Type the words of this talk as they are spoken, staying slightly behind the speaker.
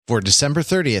For December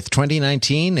 30th,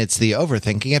 2019, it's the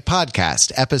Overthinking It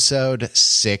podcast, episode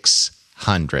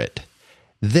 600.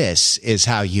 This is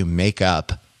how you make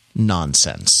up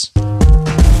nonsense.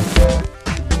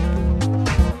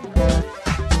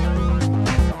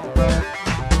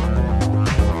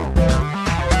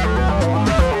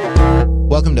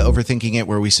 Welcome to Overthinking It,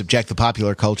 where we subject the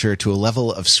popular culture to a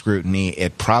level of scrutiny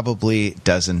it probably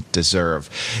doesn't deserve.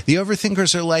 The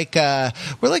overthinkers are like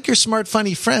we're like your smart,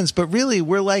 funny friends, but really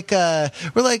we're like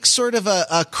sort of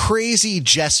a crazy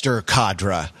jester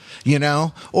cadre, you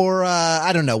know? Or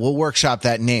I don't know. We'll workshop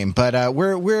that name, but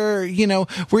we're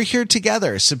here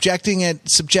together, subjecting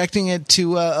it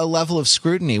to a level of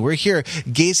scrutiny. We're here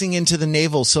gazing into the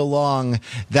navel so long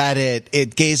that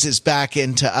it gazes back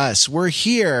into us. We're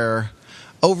here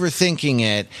overthinking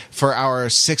it for our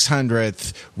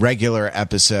 600th regular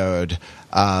episode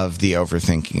of the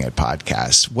Overthinking It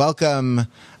podcast. Welcome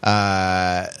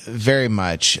very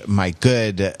much, my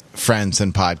good friends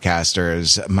and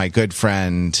podcasters, my good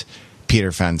friend Peter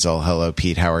Fenzel. Hello,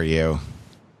 Pete. How are you?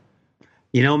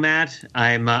 You know, Matt,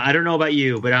 I'm I don't know about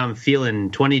you, but I'm feeling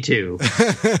 22.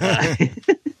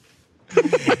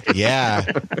 Yeah,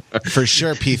 for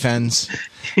sure, P-Fens.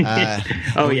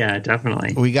 Oh, yeah,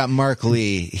 definitely. We got Mark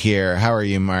Lee here. How are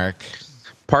you, Mark?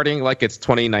 Partying like it's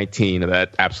 2019,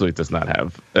 that absolutely does not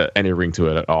have any ring to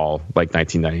it at all, like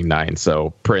 1999.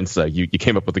 So, Prince, you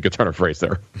came up with a good turn of phrase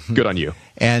there. Good on you.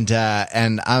 And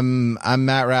I'm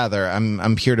Matt Rather.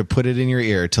 I'm here to put it in your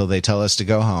ear till they tell us to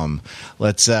go home.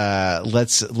 Let's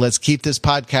keep this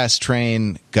podcast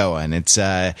train going. It's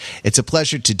a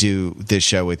pleasure to do this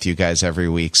show with you guys every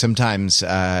week. Sometimes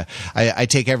I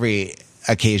take every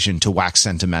occasion to wax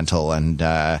sentimental and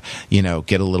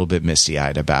get a little bit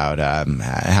misty-eyed about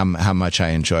how much I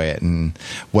enjoy it and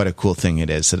what a cool thing it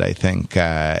is that I think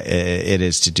it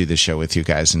is to do the show with you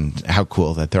guys, and how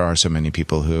cool that there are so many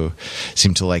people who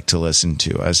seem to like to listen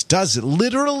to us.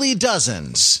 Literally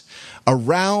dozens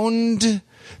around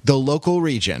the local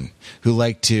region who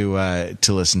like to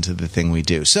listen to the thing we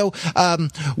do. So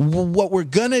what we're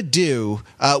gonna do,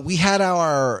 we had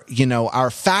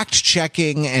our fact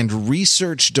checking and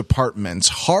research departments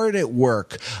hard at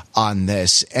work on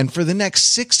this, and for the next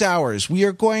 6 hours we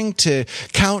are going to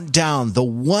count down the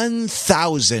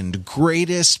 1,000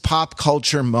 greatest pop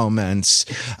culture moments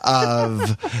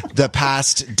of the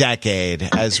past decade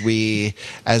as we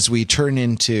turn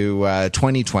into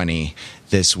 2020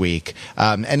 this week.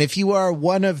 And if you are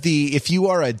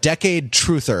a decade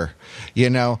truther,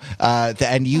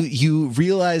 and you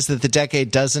realize that the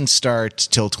decade doesn't start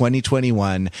till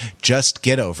 2021, just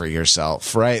get over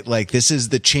yourself, right? Like, this is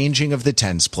the changing of the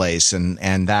tens place, and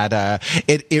that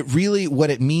it really, what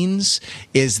it means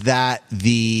is that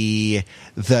the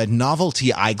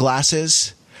novelty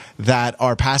eyeglasses that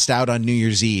are passed out on New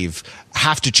Year's Eve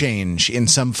have to change in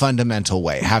some fundamental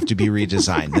way, have to be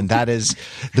redesigned. And that is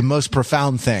the most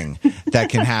profound thing that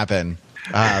can happen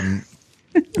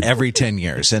every 10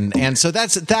 years. And so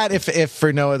that's that, if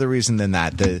for no other reason than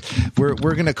that, we're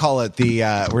going to call it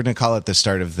the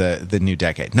start of the new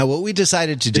decade. Now, what we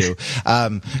decided to do,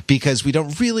 because we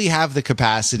don't really have the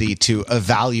capacity to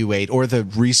evaluate, or the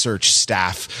research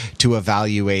staff to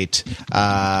evaluate,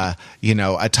 a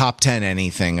top 10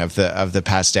 anything of the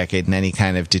past decade in any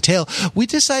kind of detail, we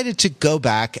decided to go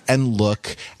back and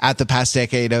look at the past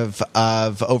decade of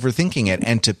Overthinking It,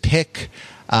 and to pick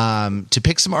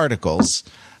some articles.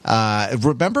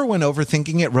 Remember when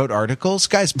Overthinking It wrote articles?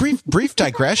 Guys, brief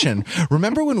digression.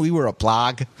 Remember when we were a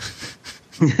blog?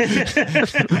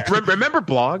 Remember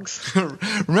blogs?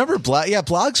 Yeah,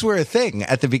 blogs were a thing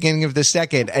at the beginning of this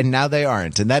decade, and now they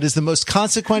aren't. And that is the most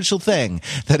consequential thing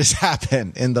that has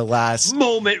happened in the last...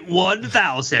 Moment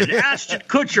 1000. Ashton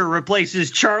Kutcher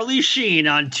replaces Charlie Sheen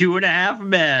on 2.5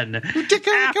 Men.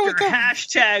 After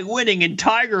hashtag winning in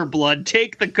Tiger Blood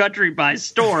take the country by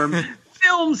storm,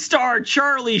 film star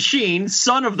Charlie Sheen,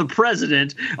 son of the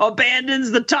president, abandons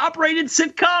the top-rated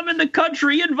sitcom in the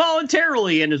country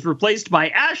involuntarily and is replaced by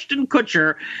Ashton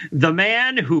Kutcher, the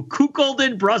man who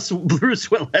cuckolded Bruce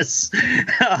Willis.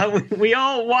 We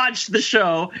all watched the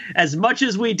show as much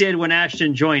as we did when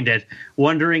Ashton joined it,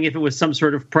 wondering if it was some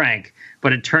sort of prank,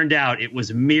 but it turned out it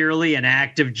was merely an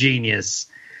act of genius.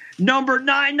 Number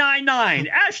 999,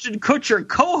 Ashton Kutcher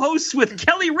co-hosts with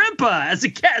Kelly Ripa as a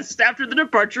guest after the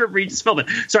departure of Regis Philbin.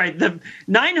 Sorry, the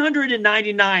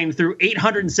 999 through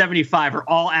 875 are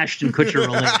all Ashton Kutcher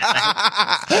related.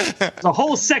 There's a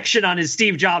whole section on his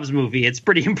Steve Jobs movie. It's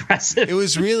pretty impressive. It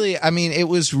was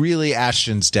really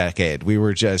Ashton's decade.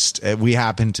 We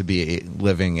happened to be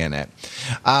living in it.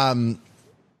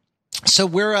 So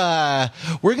we're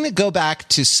going to go back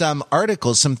to some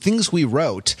articles, some things we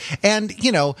wrote, and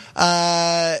in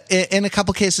a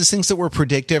couple cases, things that were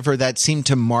predictive or that seemed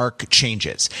to mark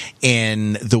changes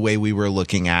in the way we were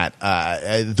looking at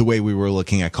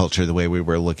culture, the way we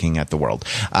were looking at the world,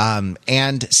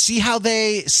 and see how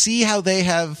they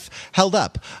have held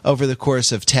up over the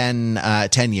course of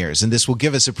 10 years. And this will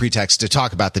give us a pretext to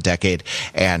talk about the decade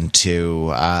and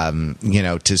to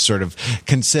sort of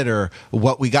consider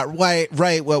what we got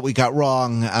right, what we got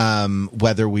wrong,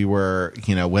 whether we were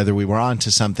onto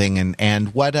something,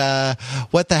 and what the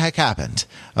heck happened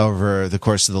over the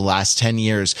course of the last 10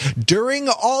 years, during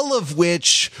all of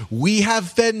which we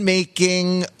have been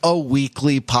making a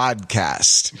weekly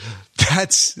podcast.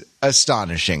 That's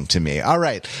astonishing to me. All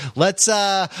right, let's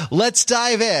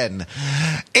dive in.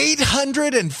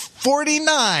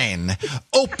 849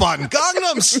 Oppan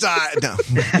Gangnam Style. No.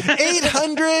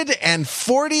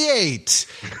 848.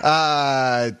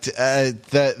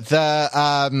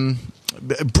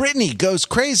 Britney Goes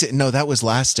Crazy. No, that was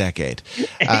last decade.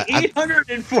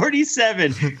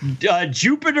 847.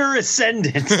 Jupiter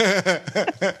Ascendant.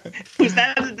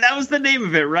 That was the name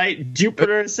of it, right?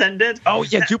 Jupiter Ascendant. Oh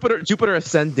yeah, Jupiter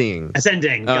Ascending.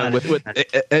 Ascending. With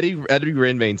Eddie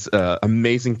Redmayne's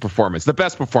amazing performance, the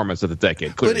best performance of the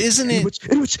decade. Clearly. But isn't it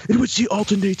in which he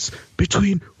alternates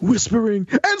between whispering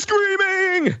and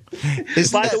screaming?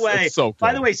 By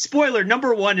the way, spoiler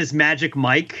number 1 is Magic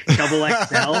Mike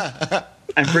XXL.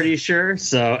 I'm pretty sure.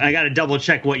 So I got to double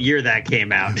check what year that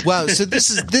came out. Wow. So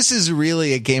this is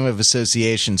really a game of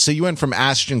association. So you went from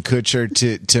Ashton Kutcher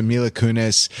to Mila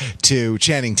Kunis to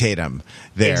Channing Tatum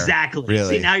there. Exactly.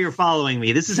 Really. See, now you're following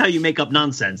me. This is how you make up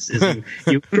nonsense, is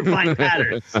you find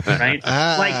patterns, right?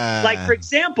 Like, for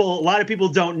example, a lot of people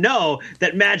don't know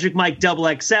that Magic Mike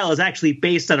XXL is actually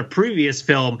based on a previous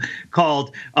film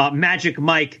called Magic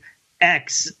Mike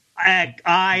X.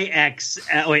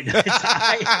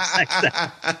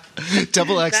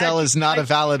 Double XL is not a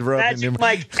valid rope. Magic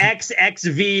Mike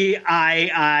XXVII.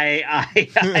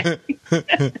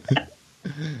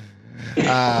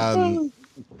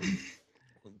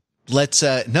 Let's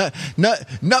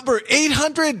number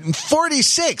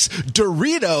 846.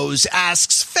 Doritos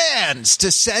asks fans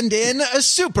to send in a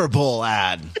Super Bowl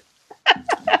ad.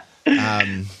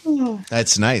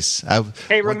 That's nice.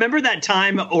 Hey, remember that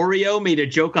time Oreo made a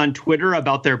joke on Twitter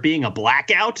about there being a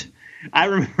blackout? I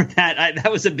remember that.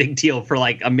 That was a big deal for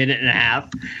like a minute and a half.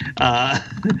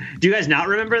 Do you guys not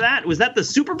remember that? Was that the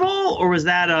Super Bowl, or was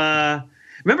that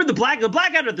remember the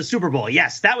blackout at the Super Bowl?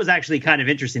 Yes, that was actually kind of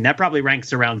interesting. That probably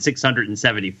ranks around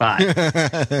 675.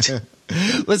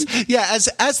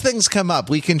 As things come up,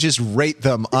 we can just rate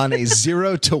them on a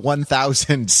 0 to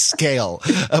 1,000 scale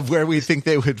of where we think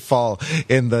they would fall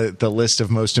in the list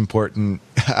of most important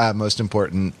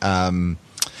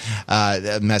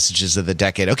messages of the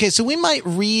decade. Okay, so we might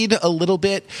read a little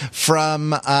bit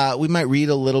from the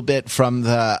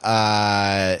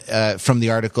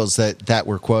articles that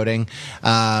we're quoting.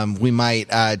 We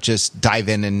might just dive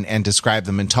in and describe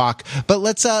them and talk. But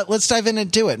let's dive in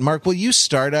and do it. Mark, will you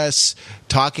start us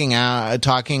talking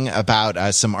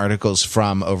about some articles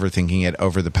from Overthinking It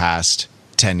over the past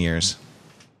 10 years?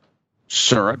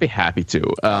 Sure, I'd be happy to.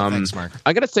 Thanks, Mark.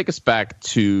 I'm going to take us back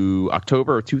to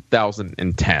October of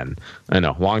 2010. I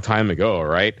know, long time ago,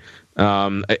 right?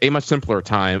 A much simpler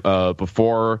time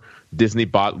before Disney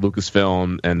bought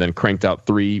Lucasfilm and then cranked out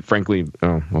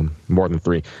more than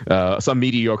three, some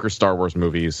mediocre Star Wars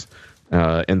movies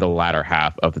in the latter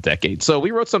half of the decade. So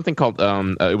we wrote something called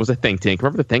it was a think tank.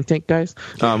 Remember the think tank, guys?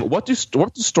 What do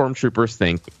stormtroopers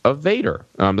think of Vader?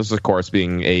 This is, of course,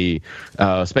 being a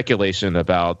speculation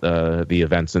about the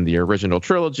events in the original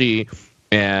trilogy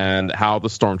and how the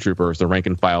stormtroopers, the rank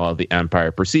and file of the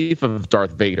Empire, perceive of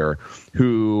Darth Vader,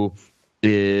 who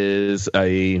is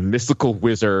a mystical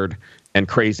wizard and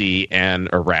crazy and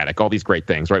erratic, all these great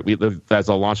things, right? As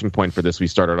a launching point for this, we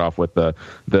started off with the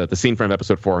scene from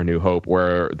Episode 4, A New Hope,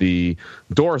 where the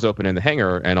doors open in the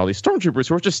hangar and all these stormtroopers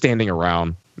who are just standing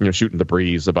around, shooting the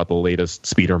breeze about the latest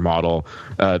speeder model.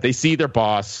 They see their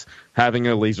boss having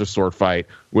a laser sword fight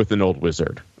with an old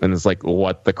wizard, and it's like,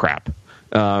 what the crap?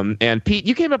 And Pete,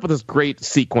 you came up with this great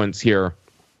sequence here.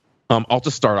 I'll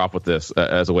just start off with this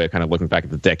as a way of kind of looking back at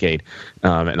the decade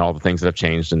and all the things that have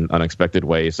changed in unexpected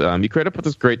ways. You created up with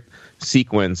this great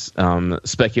sequence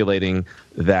speculating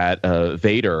that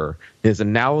Vader is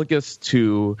analogous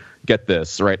to, get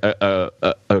this, right,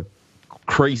 a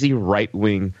crazy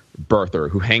right-wing birther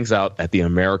who hangs out at the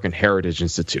American Heritage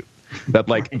Institute. that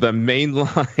like the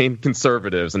mainline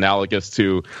conservatives, analogous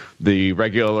to the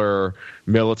regular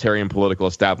military and political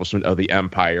establishment of the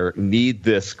empire, need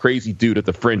this crazy dude at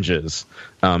the fringes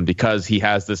because he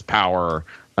has this power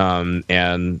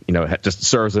and just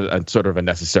serves a sort of a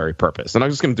necessary purpose. And I'm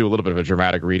just going to do a little bit of a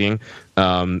dramatic reading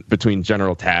between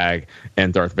General Tag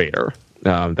and Darth Vader.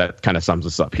 That kind of sums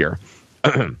us up here.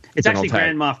 It's actually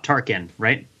Grand Moff Tarkin,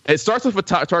 right? It starts with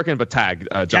Tarkin, but Tag.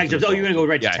 Tag jumps. Oh, you're going to go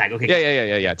right to Tag.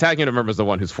 Okay. Yeah. Tag, remember, is the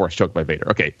one who's force choked by Vader.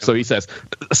 Okay, so he says,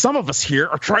 some of us here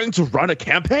are trying to run a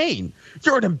campaign.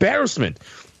 You're an embarrassment.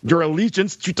 Your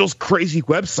allegiance to those crazy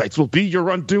websites will be your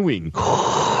undoing.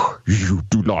 You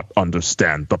do not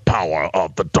understand the power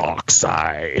of the dark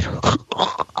side.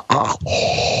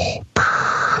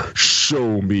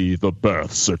 Show me the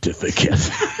birth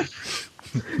certificate.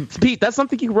 Pete, that's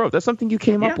something you wrote. That's something you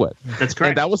came up with. That's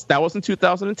correct. And that was in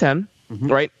 2010,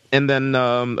 right? And then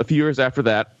a few years after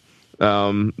that,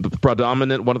 one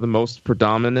of the most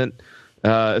predominant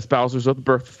espousers of the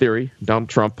birth theory, Donald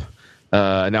Trump,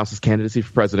 announced his candidacy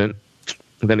for president.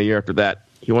 And then a year after that,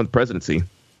 he won the presidency.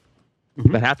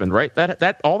 That happened, right?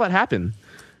 That all that happened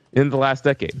in the last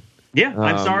decade. Yeah,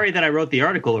 I'm sorry that I wrote the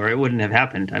article, or it wouldn't have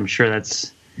happened. I'm sure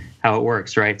that's how it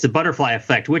works, right? It's a Butterfly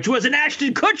Effect, which was an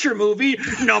Ashton Kutcher movie,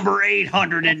 number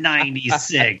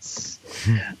 896.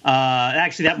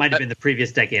 Actually, that might have been the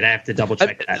previous decade. I have to double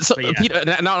check that. So, yeah. Pete,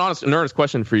 now an earnest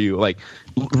question for you. Like,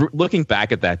 looking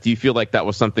back at that, do you feel like that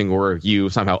was something where you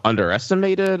somehow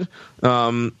underestimated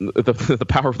the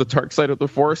power of the dark side of the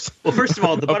Force? Well, first of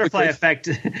all, the Butterfly Effect,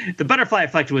 the Butterfly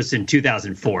Effect was in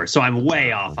 2004, so I'm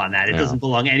way off on that. It doesn't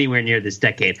belong anywhere near this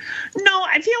decade. No,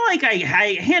 I feel like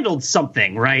I handled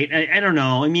something right. I don't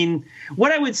know. I mean,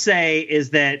 what I would say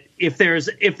is that if there's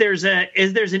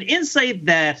an insight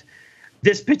that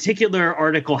this particular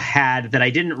article had that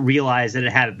I didn't realize that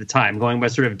it had at the time, going by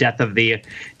sort of death of the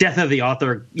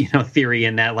author, theory,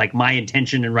 and that like my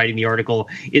intention in writing the article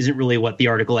isn't really what the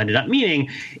article ended up meaning,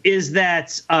 is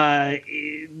that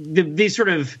these sort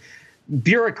of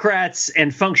bureaucrats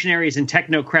and functionaries and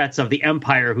technocrats of the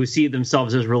empire who see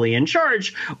themselves as really in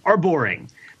charge are boring,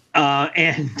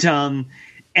 and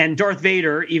Darth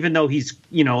Vader, even though he's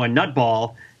a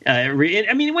nutball. I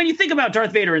mean, when you think about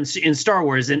Darth Vader in Star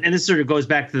Wars, and this sort of goes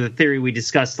back to the theory we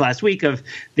discussed last week of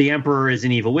the Emperor is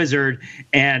an evil wizard,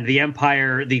 and the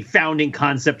Empire, the founding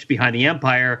concept behind the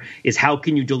Empire is how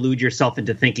can you delude yourself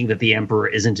into thinking that the Emperor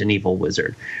isn't an evil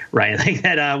wizard, right? Like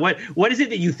that. What is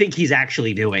it that you think he's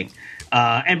actually doing?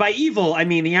 And by evil, I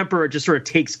mean the Emperor just sort of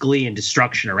takes glee in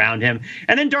destruction around him,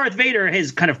 and then Darth Vader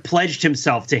has kind of pledged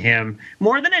himself to him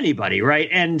more than anybody, right?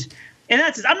 And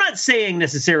that's, I'm not saying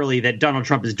necessarily that Donald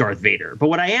Trump is Darth Vader, but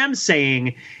what I am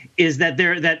saying is that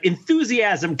that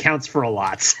enthusiasm counts for a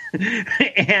lot,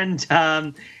 and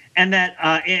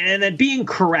that being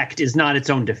correct is not its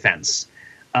own defense.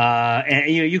 And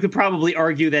you could probably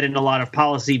argue that in a lot of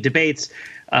policy debates,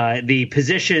 the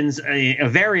positions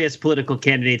of various political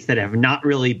candidates that have not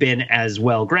really been as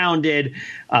well grounded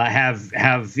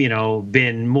have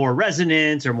been more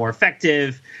resonant or more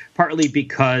effective, partly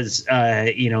because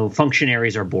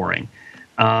functionaries are boring.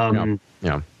 And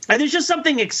there's just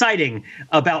something exciting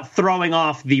about throwing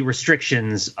off the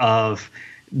restrictions of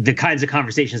the kinds of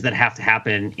conversations that have to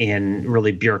happen in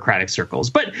really bureaucratic circles.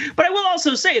 But I will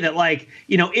also say that,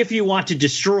 if you want to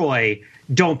destroy,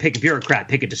 don't pick a bureaucrat,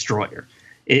 pick a destroyer.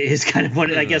 Is kind of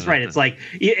what I guess, right?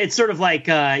 It's sort of like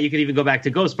you could even go back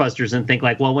to Ghostbusters and think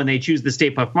when they choose the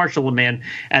Stay Puft Marshall Man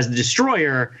as the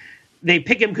destroyer, they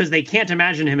pick him because they can't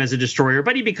imagine him as a destroyer,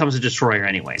 but he becomes a destroyer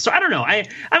anyway. So I don't know.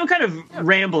 I'm kind of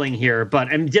rambling here, but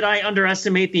did I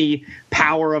underestimate the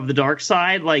power of the dark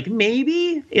side?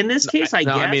 Maybe in this case, I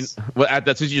guess. I mean,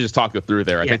 that's what you just talked through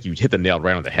there. I think you hit the nail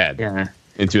right on the head. Yeah.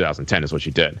 In 2010 is what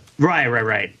you did.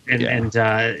 Right. And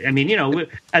I mean,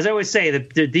 as I always say,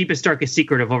 the deepest, darkest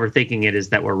secret of overthinking it is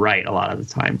that we're right a lot of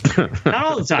the time. Not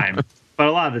all the time, but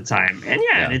a lot of the time. And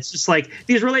and it's just like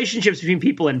these relationships between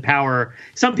people in power.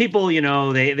 Some people,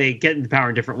 they get into power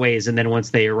in different ways. And then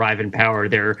once they arrive in power,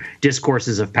 their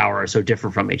discourses of power are so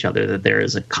different from each other that there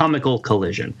is a comical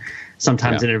collision.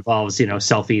 Sometimes it involves,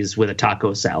 selfies with a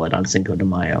taco salad on Cinco de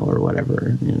Mayo or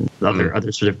whatever,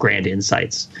 other sort of grand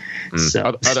insights.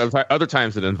 So other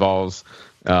times it involves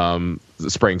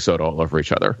spraying soda all over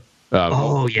each other.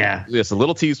 Yes, a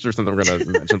little teaser or something we're going to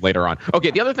mention later on. Okay,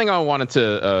 the other thing I wanted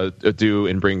to do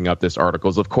in bringing up this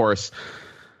article is, of course,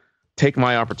 take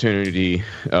my opportunity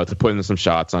to put in some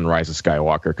shots on Rise of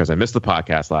Skywalker because I missed the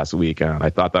podcast last week and I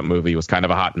thought that movie was kind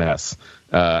of a hot mess.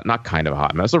 Not kind of a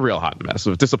hot mess, a real hot mess. It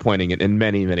was disappointing in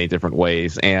many, many different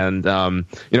ways. And,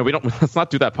 let's not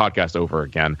do that podcast over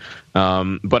again.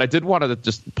 But I did want to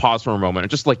just pause for a moment and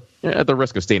just at the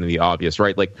risk of stating the obvious,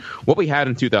 right? Like what we had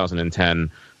in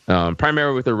 2010,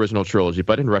 primarily with the original trilogy,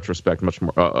 but in retrospect, much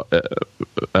more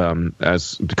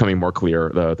as becoming more clear,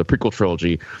 the prequel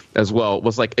trilogy as well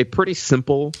was like a pretty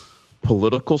simple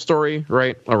political story,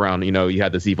 right? Around, you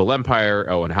had this evil empire.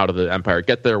 Oh, and how did the empire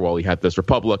get there? Well, you had this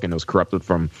republic, and it was corrupted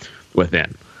from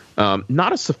within.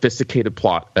 Not a sophisticated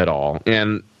plot at all,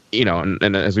 and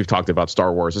and as we've talked about,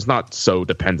 Star Wars is not so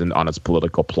dependent on its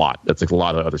political plot. That's like a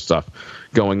lot of other stuff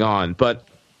going on, but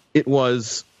it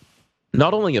was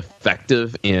not only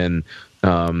effective in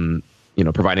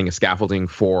providing a scaffolding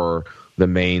for the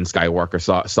main Skywalker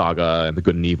saga and the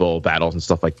good and evil battles and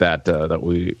stuff like that that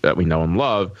we know and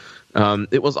love.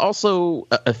 It was also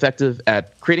effective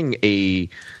at creating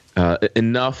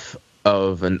enough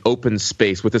of an open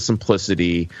space with the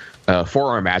simplicity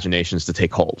for our imaginations to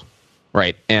take hold.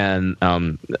 Right. And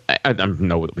I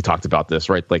know we talked about this,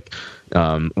 right? Like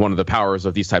one of the powers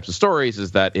of these types of stories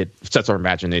is that it sets our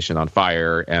imagination on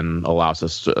fire and allows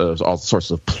us all sorts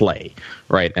of play.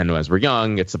 Right. And as we're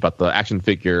young, it's about the action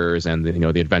figures and,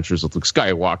 the adventures of Luke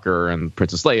Skywalker and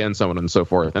Princess Leia and so on and so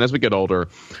forth. And as we get older,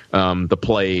 the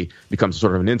play becomes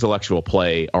sort of an intellectual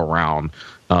play around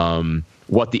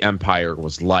what the Empire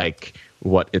was like,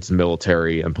 what its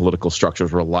military and political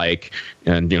structures were like,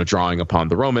 and drawing upon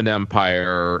the Roman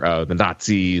Empire, the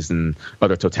Nazis, and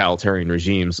other totalitarian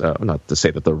regimes. Not to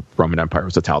say that the Roman Empire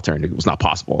was totalitarian; it was not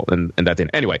possible, and that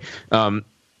didn't. Anyway,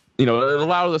 it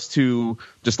allowed us to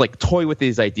just toy with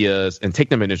these ideas and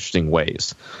take them in interesting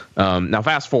ways. Now,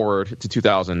 fast forward to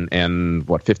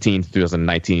 2015 to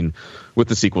 2019 with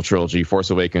the sequel trilogy, Force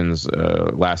Awakens,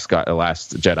 Last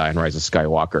Jedi, and Rise of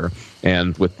Skywalker,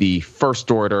 and with the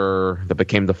First Order that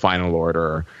became the Final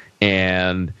Order,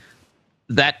 and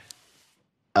that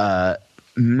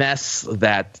mess,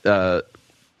 that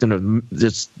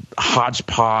this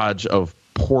hodgepodge of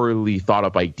poorly thought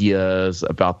up ideas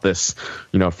about this,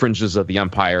 fringes of the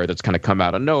Empire that's kind of come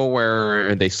out of nowhere,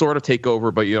 and they sort of take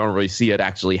over, but you don't really see it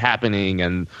actually happening.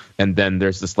 And then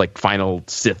there's this final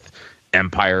Sith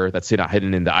Empire that's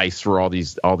hidden in the ice for all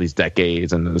these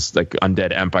decades, and this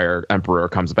undead emperor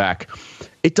comes back.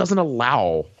 It doesn't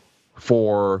allow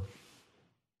for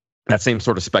that same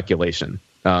sort of speculation.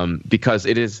 Because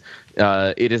it is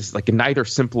neither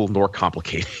simple nor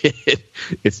complicated.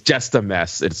 It's just a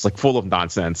mess. It's full of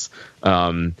nonsense,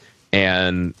 and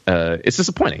it's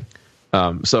disappointing.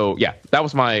 So yeah, that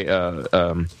was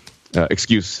my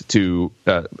excuse to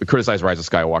criticize Rise of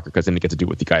Skywalker because I didn't get to do it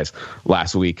with you guys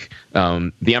last week.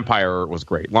 The Empire was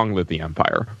great. Long live the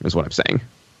Empire is what I'm saying.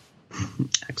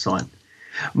 Excellent.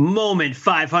 Moment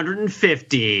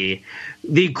 550.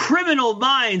 The Criminal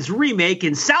Minds remake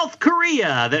in South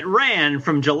Korea that ran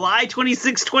from July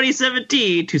 26,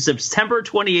 2017 to September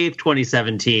 28,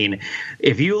 2017.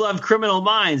 If you love Criminal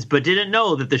Minds but didn't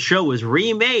know that the show was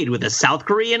remade with a South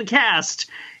Korean cast,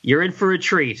 you're in for a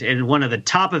treat. And one of the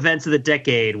top events of the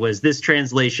decade was this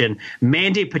translation,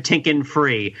 Mandy Patinkin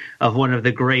free, of one of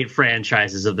the great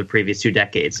franchises of the previous 2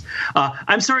 decades.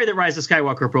 I'm sorry that Rise of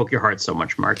Skywalker broke your heart so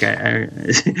much, Mark. I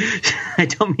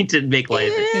don't mean to make light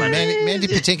of it. Mandy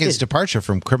Patinkin's departure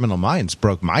from Criminal Minds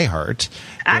broke my heart.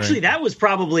 Actually, that was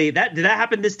probably did that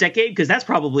happen this decade? Because that's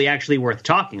probably actually worth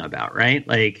talking about, right?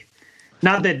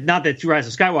 Not that Rise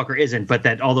of Skywalker isn't, but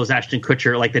that all those Ashton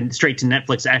Kutcher, the straight to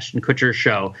Netflix Ashton Kutcher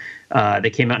show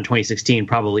that came out in 2016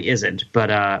 probably isn't.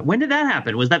 But when did that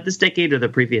happen? Was that this decade or the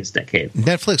previous decade?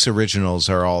 Netflix originals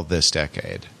are all this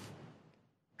decade.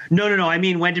 No. I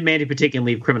mean, when did Mandy Patinkin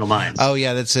leave Criminal Minds? Oh,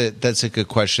 yeah, that's a good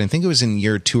question. I think it was in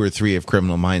year 2 or 3 of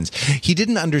Criminal Minds. He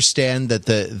didn't understand that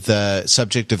the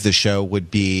subject of the show would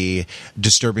be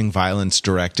disturbing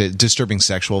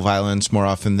sexual violence more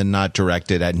often than not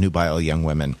directed at nubile young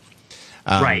women.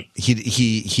 Right.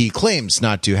 He claims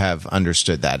not to have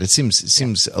understood that. It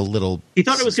seems a little. He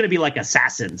thought it was going to be like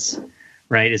Assassins.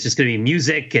 Right, it's just going to be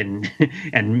music and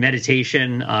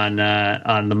meditation on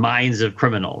the minds of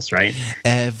criminals. Right,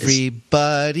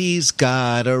 everybody's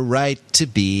got a right to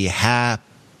be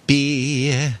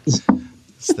happy. It's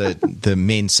the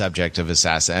main subject of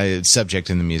Assassin. Subject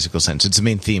in the musical sense. It's the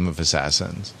main theme of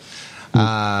Assassins.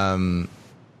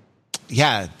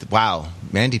 Yeah. Wow.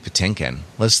 Mandy Patinkin.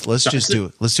 Let's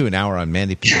do an hour on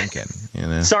Mandy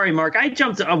Patinkin. Sorry, Mark. I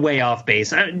jumped way off base.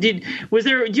 Do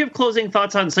you have closing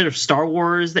thoughts on sort of Star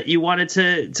Wars that you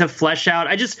wanted to flesh out?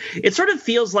 It sort of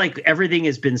feels like everything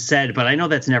has been said, but I know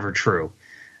that's never true.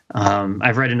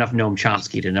 I've read enough Noam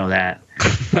Chomsky to know that.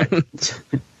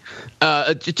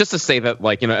 Just to say that,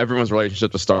 like, everyone's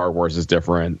relationship to Star Wars is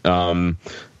different. The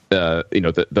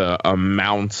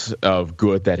amount of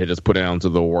good that it has put out into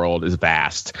the world is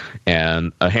vast,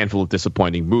 and a handful of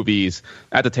disappointing movies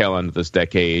at the tail end of this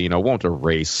decade, won't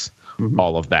erase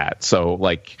all of that. So,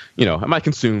 like, am I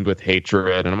consumed with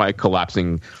hatred, and am I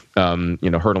collapsing,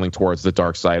 hurtling towards the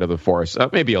dark side of the Force?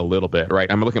 Maybe a little bit,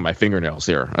 right? I'm looking at my fingernails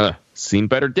here. Seen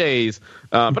better days,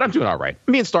 but I'm doing all right.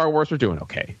 Me and Star Wars are doing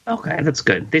okay. Okay, that's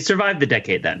good. They survived the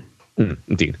decade then.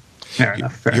 Indeed. Fair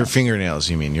enough. Your fingernails,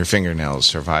 you mean? Your fingernails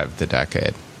survived the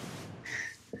decade.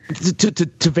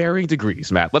 To varying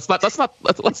degrees, Matt. Let's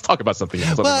talk about something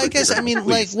else. Well, I guess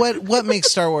like what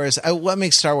makes Star Wars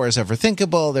ever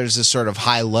thinkable? There's this sort of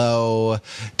high-low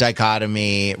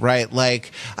dichotomy, right?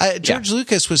 Like George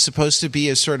Lucas was supposed to be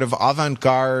a sort of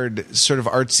avant-garde, sort of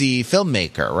artsy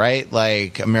filmmaker, right?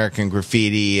 Like American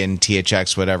Graffiti and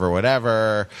THX,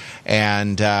 whatever,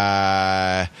 and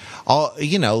all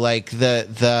like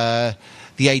the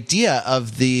idea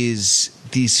of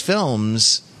these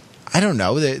films. I don't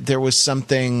know. There was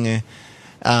something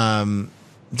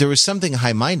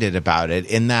high-minded about it,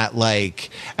 in that, like,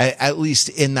 at least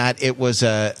in that it was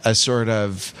a sort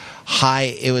of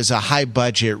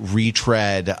high-budget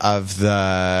retread of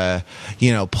the,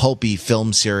 pulpy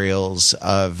film serials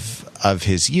of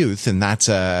his youth, and that's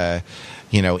a,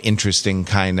 interesting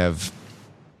kind of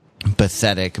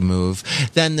pathetic move.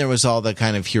 Then there was all the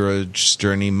kind of hero's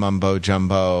journey mumbo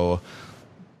jumbo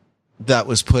that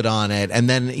was put on it, and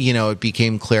then it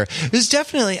became clear. It was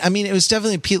definitely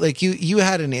Pete, like you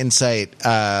had an insight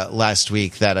last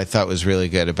week that I thought was really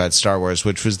good about Star Wars,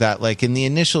 which was that, like, in the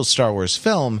initial Star Wars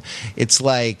film, it's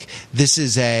like this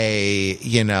is a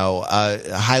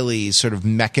highly sort of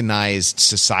mechanized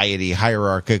society,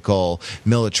 hierarchical,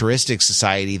 militaristic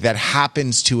society that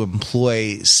happens to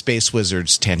employ space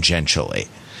wizards tangentially.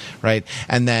 Right.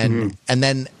 And then,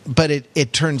 but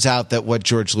it turns out that what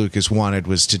George Lucas wanted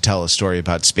was to tell a story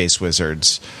about space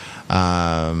wizards,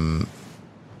 all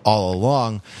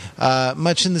along,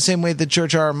 much in the same way that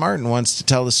George R.R. Martin wants to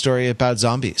tell the story about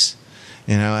zombies,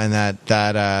 and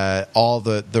that all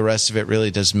the rest of it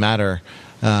really doesn't matter,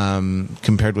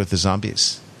 compared with the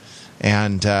zombies.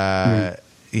 And,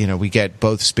 we get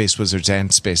both space wizards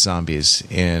and space zombies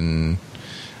in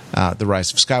The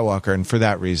Rise of Skywalker, and for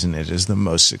that reason, it is the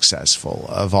most successful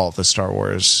of all the Star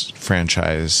Wars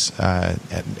franchise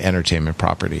entertainment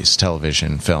properties: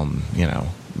 television, film,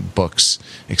 books,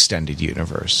 extended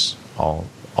universe, all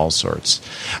sorts.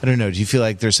 I don't know. Do you feel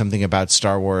like there's something about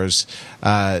Star Wars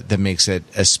that makes it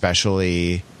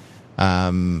especially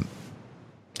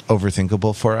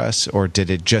overthinkable for us, or did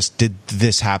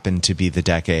this happen to be the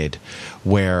decade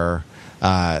where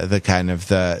the kind of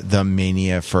the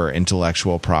mania for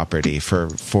intellectual property, for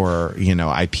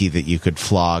IP that you could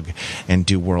flog and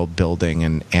do world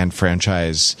building and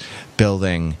franchise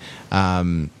building,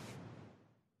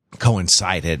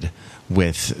 coincided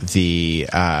with the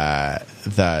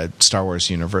Star Wars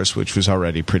universe, which was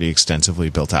already pretty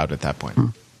extensively built out at that point?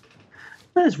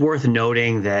 It's worth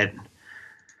noting that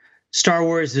Star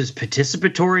Wars is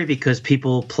participatory because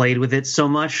people played with it so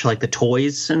much, like the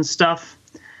toys and stuff.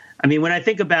 I mean, when I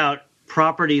think about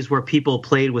properties where people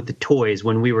played with the toys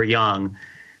when we were young,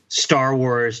 Star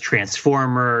Wars,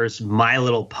 Transformers, My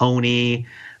Little Pony,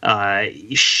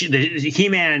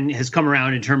 He-Man has come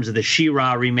around in terms of the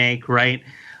She-Ra remake, right?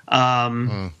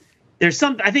 There's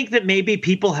I think that maybe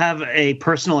people have a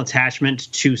personal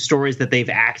attachment to stories that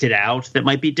they've acted out that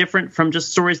might be different from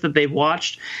just stories that they've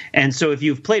watched. And so if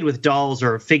you've played with dolls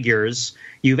or figures,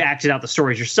 you've acted out the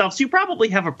stories yourself, so you probably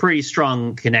have a pretty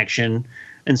strong connection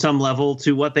in some level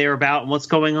to what they are about and what's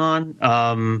going on.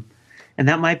 And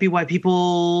that might be why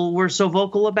people were so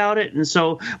vocal about it. And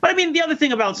so, but I mean, the other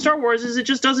thing about Star Wars is it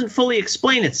just doesn't fully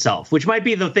explain itself, which might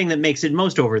be the thing that makes it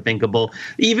most overthinkable.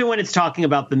 Even when it's talking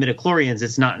about the midichlorians,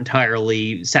 it's not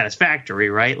entirely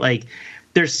satisfactory, right? Like,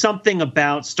 there's something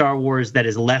about Star Wars that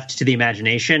is left to the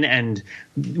imagination. And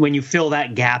when you fill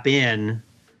that gap in,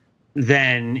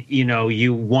 then,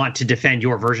 you want to defend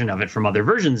your version of it from other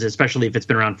versions, especially if it's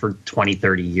been around for 20,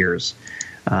 30 years.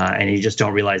 And you just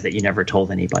don't realize that you never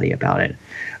told anybody about it.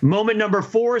 Moment number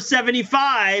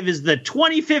 475 is the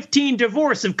 2015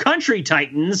 divorce of country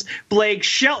titans Blake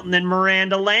Shelton and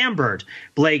Miranda Lambert.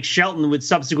 Blake Shelton would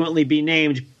subsequently be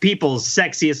named People's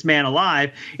Sexiest Man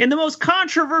Alive in the most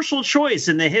controversial choice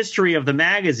in the history of the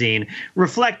magazine,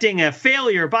 reflecting a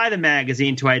failure by the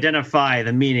magazine to identify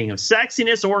the meaning of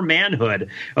sexiness or manhood,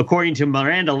 according to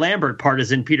Miranda Lambert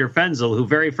partisan Peter Fenzel, who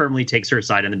very firmly takes her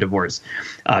side in the divorce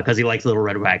because he likes Little Red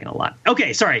Red Wagon a lot.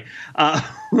 Okay, sorry.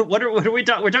 What are we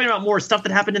talking? We're talking about more stuff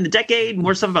that happened in the decade,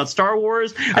 more stuff about Star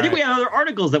Wars. I think we have other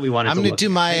articles that we wanted. I'm going to do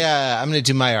my. I'm going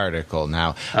to do my article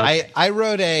now. Okay. I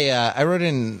wrote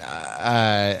an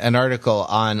article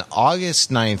on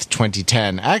August 9th,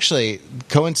 2010. Actually,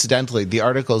 coincidentally, the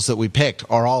articles that we picked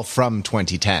are all from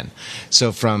 2010.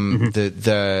 So from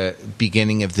the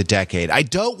beginning of the decade. I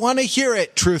don't want to hear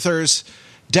it, truthers.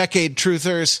 Decade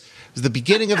truthers. It was the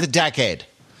beginning of the decade.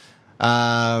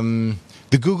 The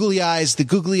googly eyes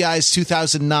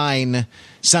 2009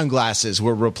 sunglasses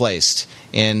were replaced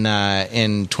in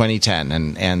 2010,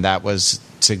 and that was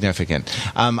significant.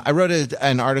 I wrote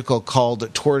an article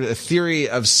called "Toward a Theory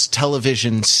of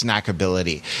Television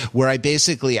Snackability," where I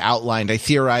basically outlined, I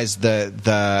theorized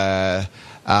the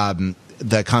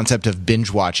concept of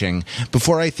binge watching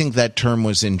before I think that term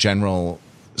was in general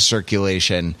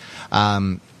circulation,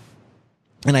 and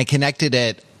I connected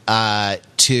it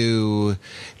to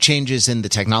changes in the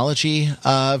technology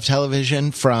of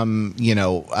television from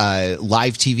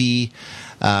live TV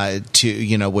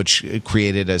to which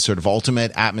created a sort of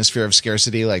ultimate atmosphere of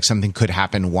scarcity, like something could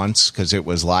happen once because it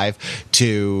was live,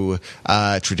 to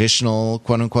traditional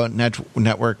quote unquote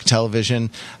network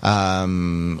television,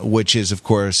 which is of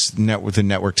course the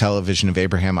network television of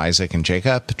Abraham, Isaac, and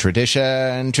Jacob.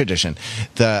 Tradition.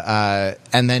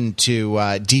 And then to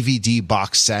DVD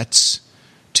box sets,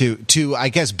 to I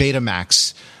guess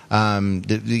Betamax.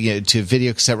 To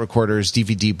video cassette recorders,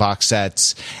 DVD box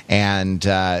sets, and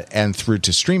through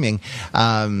to streaming,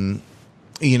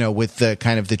 with the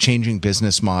kind of the changing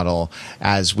business model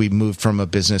as we moved from a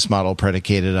business model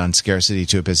predicated on scarcity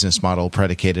to a business model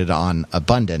predicated on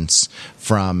abundance,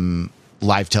 from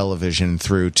live television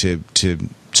through to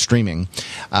streaming.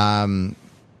 And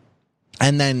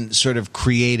then sort of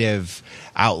creative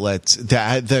outlets,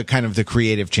 the kind of the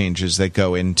creative changes that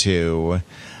go into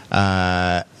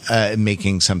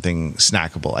making something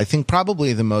snackable. I think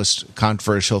probably the most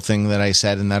controversial thing that I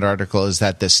said in that article is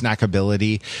that the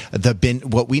snackability,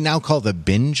 what we now call the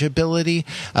bingeability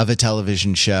of a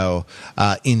television show,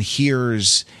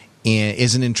 is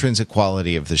an intrinsic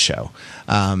quality of the show.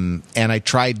 And I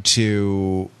tried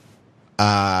to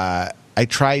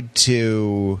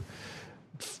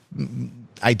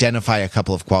identify a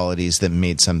couple of qualities that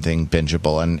made something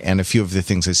bingeable, and a few of the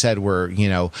things I said were,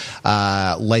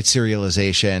 light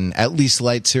serialization, at least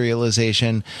light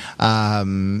serialization,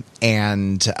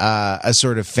 and a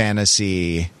sort of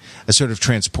fantasy, a sort of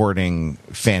transporting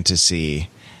fantasy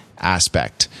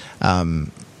aspect.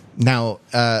 Now,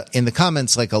 in the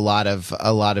comments, like a lot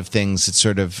of things,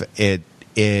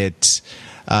 it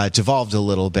devolved a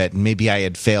little bit, and maybe I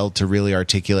had failed to really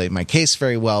articulate my case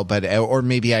very well, or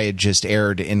maybe I had just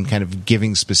erred in kind of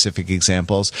giving specific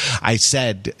examples. I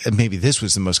said, maybe this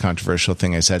was the most controversial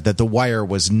thing I said, that The Wire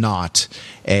was not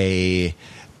a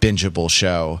bingeable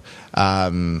show.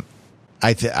 I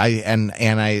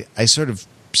sort of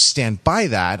stand by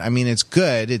that. I mean, it's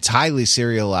good, it's highly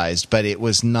serialized, but it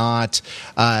was not,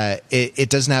 it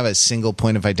doesn't have a single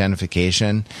point of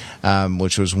identification,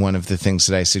 which was one of the things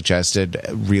that I suggested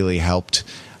really helped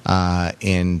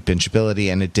in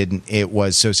bingeability, and it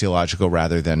was sociological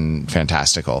rather than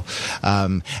fantastical.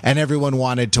 And everyone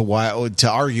wanted to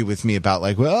argue with me about,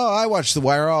 like, well, I watched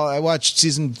I watched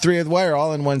season 3 of The Wire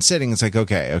all in one sitting. It's like,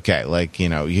 okay, like,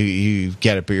 you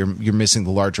get it, but you're missing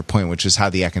the larger point, which is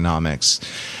how the economics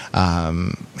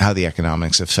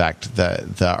affect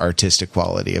the artistic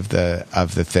quality of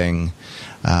the thing.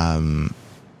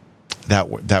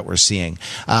 That we're seeing.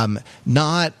 I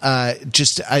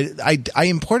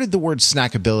imported the word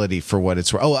snackability for what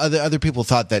it's worth. Oh, other people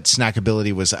thought that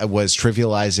snackability was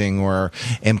trivializing or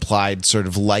implied sort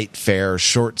of light fare,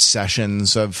 short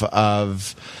sessions of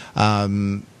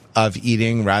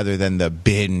eating rather than the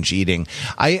binge eating.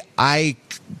 I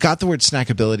got the word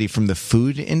snackability from the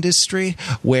food industry,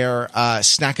 where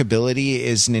snackability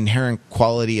is an inherent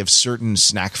quality of certain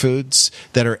snack foods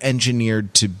that are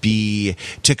engineered to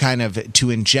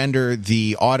engender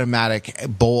the automatic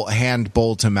hand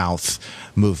bowl to mouth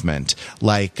movement.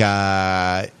 Like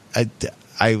I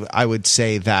would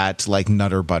say that, like,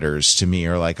 Nutter Butters to me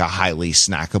are like a highly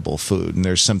snackable food, and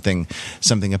there's something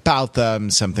about them,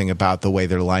 something about the way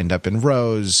they're lined up in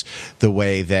rows, the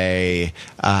way they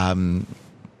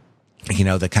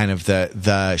the kind of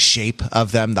the shape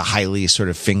of them, the highly sort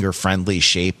of finger friendly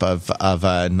shape of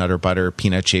a Nutter Butter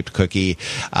peanut shaped cookie,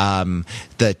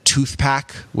 the tooth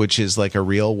pack, which is like a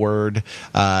real word,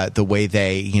 the way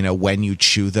they, when you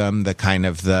chew them, the kind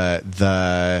of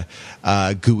the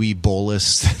gooey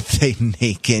bolus that they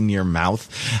make in your mouth,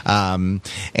 and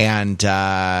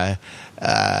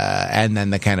and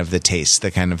then the kind of the taste, the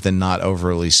kind of the not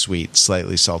overly sweet,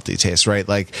 slightly salty taste, right?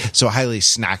 Like, so highly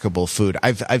snackable food.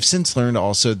 I've since learned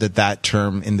also that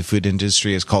term in the food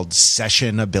industry is called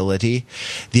sessionability,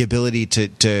 the ability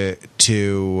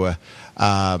to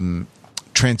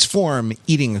transform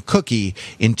eating a cookie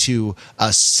into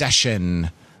a session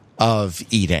of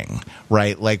eating,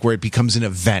 right? Like where it becomes an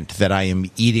event that I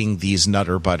am eating these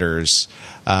Nutter Butters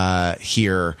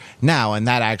here now, and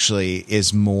that actually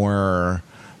is more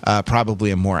probably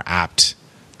a more apt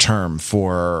term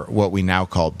for what we now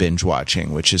call binge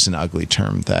watching, which is an ugly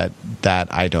term that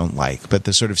I don't like. But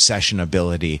the sort of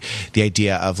sessionability, the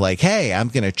idea of like, hey, I'm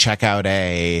going to check out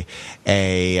an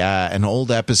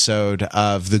old episode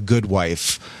of The Good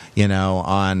Wife, you know,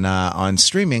 on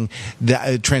streaming,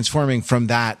 transforming from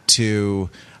that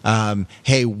to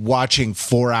hey, watching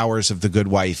 4 hours of The Good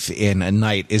Wife in a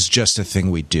night is just a thing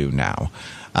we do now.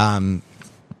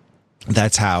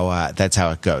 That's how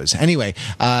it goes. Anyway,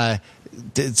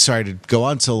 sorry to go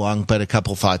on so long, but a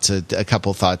couple thoughts about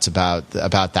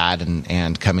that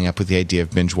and coming up with the idea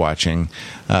of binge watching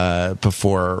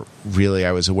before really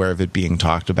I was aware of it being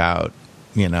talked about.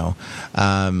 You know,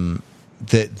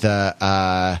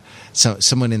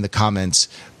 someone in the comments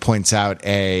points out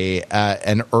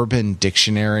an Urban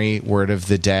Dictionary word of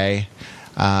the day.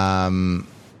 From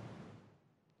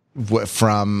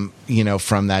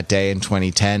that day in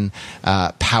 2010,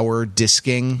 power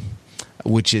disking,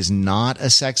 which is not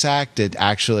a sex act. It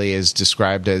actually is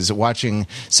described as watching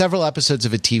several episodes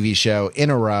of a TV show in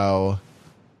a row,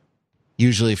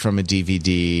 usually from a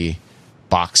DVD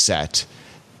box set,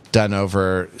 done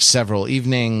over several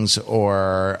evenings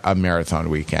or a marathon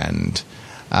weekend.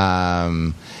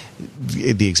 The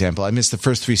example, I missed the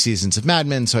first 3 seasons of Mad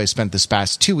Men, so I spent this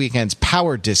past 2 weekends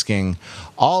power disking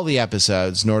all the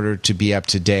episodes in order to be up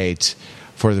to date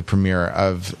for the premiere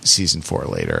of season 4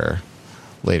 later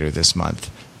this month.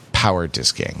 Power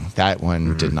disking. That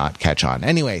one did not catch on.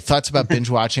 Anyway, thoughts about binge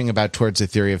watching, about towards a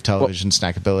theory of television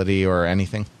snackability or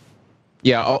anything?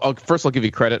 Yeah, I'll give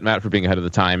you credit, Matt, for being ahead of the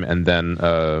time, and then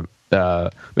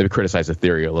maybe criticize the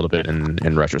theory a little bit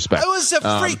in retrospect. I was a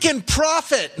freaking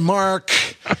prophet, Mark.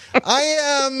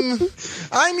 I'm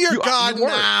your god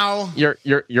now.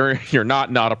 You're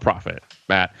not a prophet,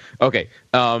 Matt. Okay.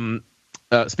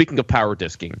 Speaking of power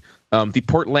disking, the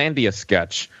Portlandia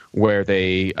sketch where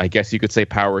they, I guess you could say,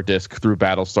 power disc through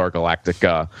Battlestar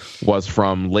Galactica was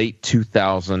from late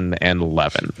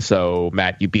 2011. So,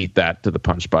 Matt, you beat that to the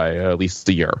punch by at least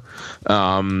a year.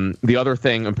 The other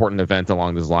important event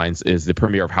along those lines is the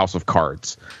premiere of House of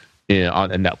Cards on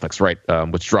Netflix, right?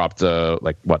 Which dropped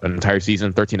an entire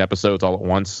season, 13 episodes all at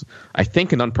once. I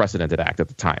think an unprecedented act at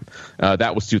the time.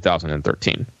 That was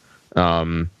 2013.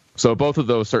 So both of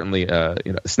those certainly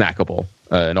snackable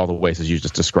in all the ways as you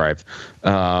just described.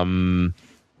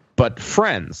 But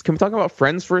Friends, can we talk about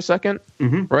Friends for a second?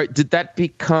 Mm-hmm. Right? Did that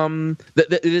become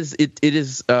it is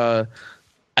I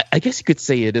guess you could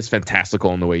say it is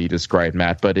fantastical in the way you described,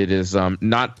 Matt, but it is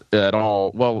not at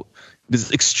all. Well, it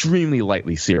is extremely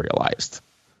lightly serialized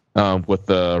with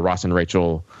the Ross and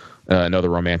Rachel and other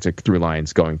romantic through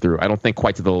lines going through. I don't think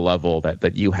quite to the level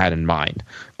that you had in mind,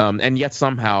 and yet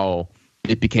somehow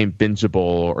it became bingeable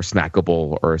or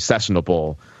snackable or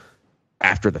sessionable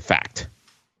after the fact.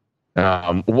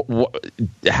 How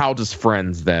does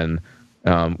Friends then,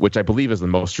 which I believe is the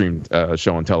most streamed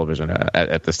show on television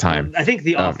at this time? I think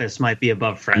The Office might be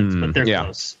above Friends, but they're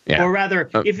close. Yeah. Or rather,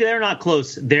 if they're not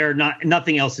close,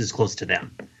 nothing else is close to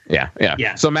them.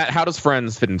 Yeah. So Matt, how does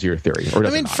Friends fit into your theory? Or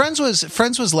does it not? Friends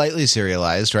was lightly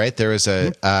serialized, right? There was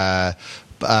a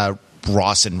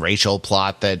Ross and Rachel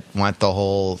plot that went the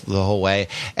whole way,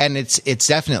 and it's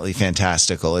definitely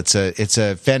fantastical. It's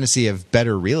a fantasy of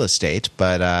better real estate,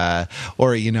 but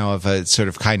of a sort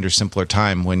of kinder, simpler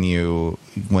time when you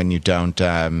don't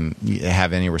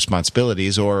have any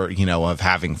responsibilities, or of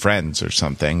having friends or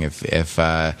something. If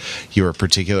you were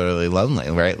particularly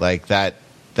lonely, right? Like that.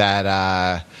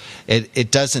 It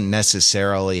doesn't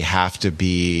necessarily have to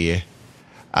be.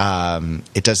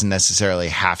 It doesn't necessarily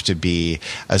have to be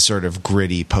a sort of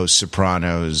gritty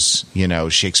post-Sopranos,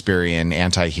 Shakespearean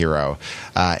anti-hero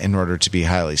in order to be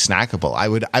highly snackable.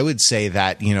 I would say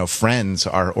that, Friends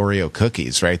are Oreo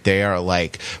cookies, right? They are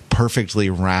like perfectly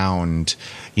round,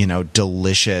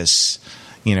 delicious,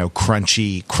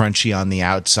 crunchy on the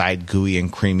outside, gooey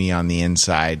and creamy on the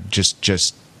inside, just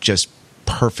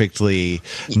perfectly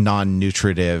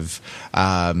non-nutritive,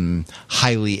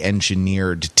 highly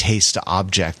engineered taste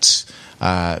objects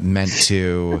meant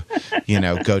to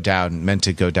go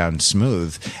down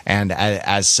smooth, and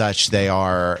as such they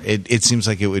are. It seems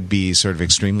like it would be sort of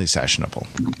extremely sessionable.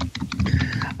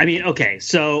 I mean, okay,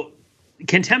 so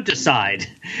contempt aside,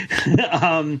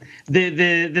 I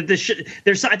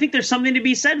think there's something to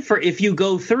be said for if you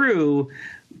go through.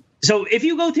 So if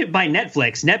you go by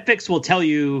Netflix will tell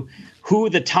you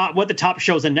what the top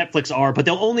shows on Netflix are, but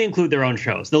they'll only include their own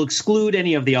shows. They'll exclude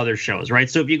any of the other shows, right?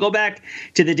 So if you go back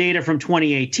to the data from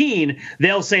 2018,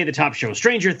 they'll say the top show is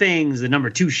Stranger Things, the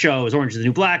number 2 show is Orange is the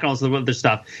New Black, and all this other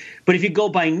stuff. But if you go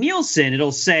by Nielsen,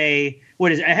 it'll say,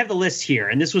 I have the list here,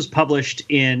 and this was published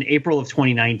in April of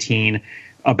 2019,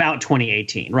 about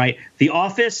 2018, right? The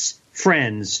Office,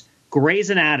 Friends, Grey's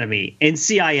Anatomy,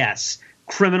 NCIS,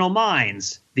 Criminal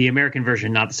Minds, the American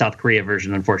version, not the South Korea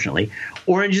version, unfortunately,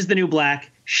 Orange is the New Black,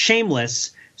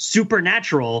 Shameless,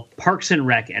 Supernatural, Parks and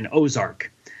Rec, and Ozark.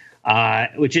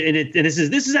 This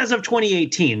is as of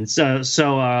 2018. So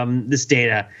this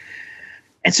data,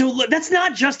 and so look, that's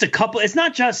not just a couple. It's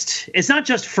not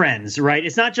just Friends, right?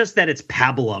 It's not just that it's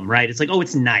pablum, right? It's like, oh,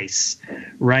 it's nice,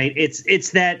 right?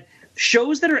 It's that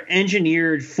shows that are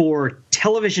engineered for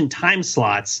television time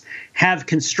slots have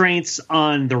constraints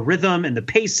on the rhythm and the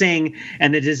pacing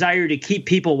and the desire to keep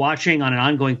people watching on an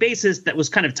ongoing basis that was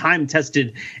kind of time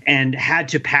tested and had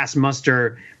to pass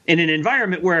muster in an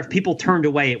environment where if people turned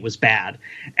away, it was bad.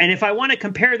 And if I want to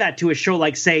compare that to a show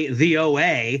like, say, The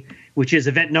OA, which is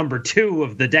event number 2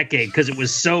 of the decade because it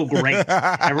was so great.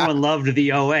 Everyone loved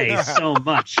The OA so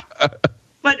much.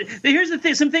 But here's the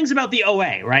thing, some things about The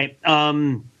OA, right?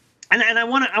 And I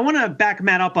want to back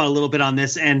Matt up a little bit on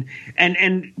this and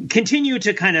continue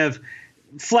to kind of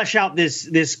flesh out this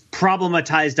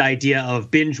problematized idea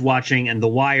of binge watching and The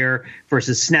Wire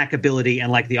versus snackability and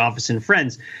like The Office and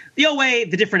Friends. The OA,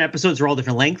 the different episodes are all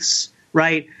different lengths,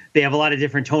 right? They have a lot of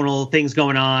different tonal things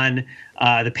going on.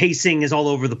 The pacing is all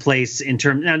over the place in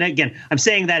terms. Now, again, I'm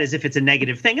saying that as if it's a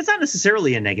negative thing. It's not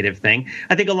necessarily a negative thing.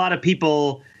 I think a lot of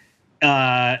people.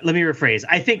 Let me rephrase.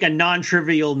 I think a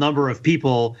non-trivial number of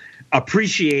people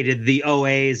appreciated the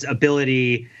OA's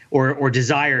ability or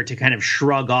desire to kind of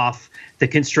shrug off the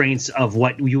constraints of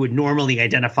what you would normally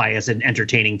identify as an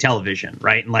entertaining television,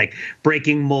 right? And like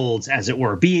breaking molds, as it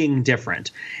were, being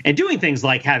different and doing things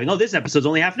like having, this episode's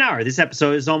only half an hour. This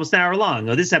episode is almost an hour long.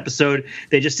 This episode,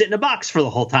 they just sit in a box for the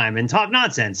whole time and talk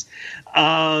nonsense.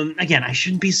 Again, I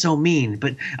shouldn't be so mean,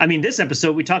 but I mean, this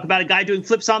episode, we talk about a guy doing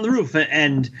flips on the roof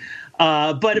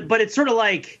but it's sort of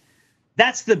like,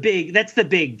 that's the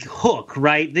big hook,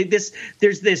 right? The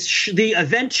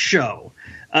event show.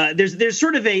 There's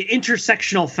sort of a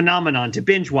intersectional phenomenon to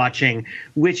binge watching,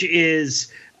 which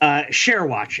is share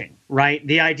watching, right?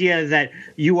 The idea that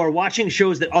you are watching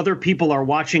shows that other people are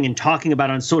watching and talking about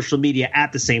on social media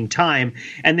at the same time,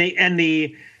 and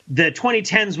the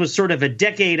 2010s was sort of a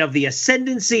decade of the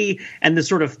ascendancy and the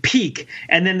sort of peak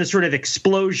and then the sort of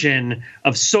explosion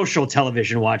of social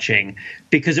television watching,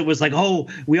 because it was like,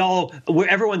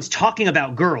 everyone's talking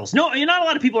about girls. No, not a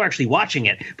lot of people are actually watching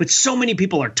it, but so many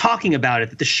people are talking about it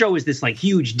that the show is this like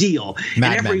huge deal. And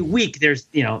every week there's,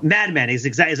 Mad Men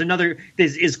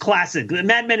is classic.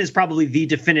 Mad Men is probably the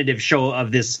definitive show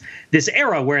of this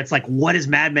era where it's like, what is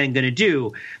Mad Men going to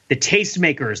do? The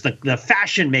tastemakers, the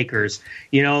fashion makers,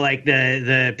 like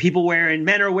the people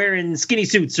men are wearing skinny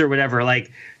suits or whatever. Like,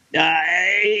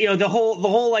 the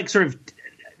whole like sort of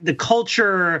the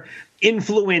culture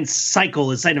influence cycle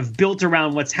is kind of built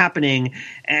around what's happening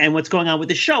and what's going on with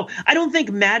the show. I don't think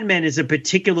Mad Men is a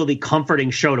particularly comforting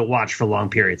show to watch for long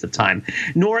periods of time,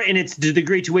 nor in its the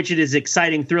degree to which it is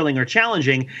exciting, thrilling, or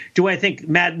challenging do I think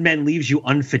Mad Men leaves you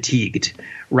unfatigued,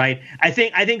 right? I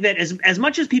think that as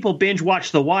much as people binge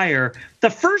watch The Wire, the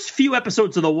first few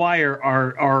episodes of The Wire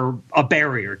are a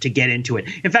barrier to get into it.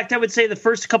 In fact, I would say the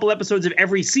first couple episodes of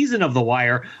every season of The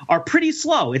Wire are pretty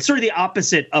slow. It's sort of the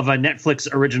opposite of a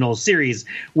Netflix original series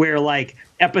where like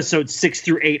episodes 6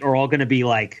 through 8 are all going to be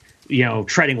like,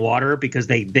 treading water because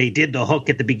they did the hook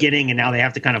at the beginning and now they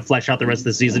have to kind of flesh out the rest of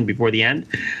the season before the end.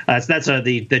 So that's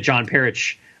the John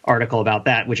Parrish article about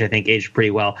that, which I think aged pretty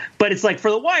well. But it's like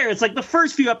for The Wire, it's like the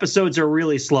first few episodes are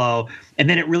really slow and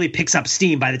then it really picks up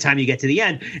steam by the time you get to the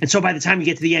end. And so by the time you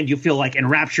get to the end, you feel like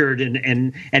enraptured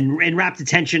and rapt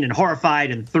attention and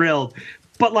horrified and thrilled.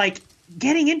 But like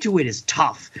getting into it is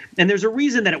tough. And there's a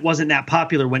reason that it wasn't that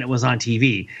popular when it was on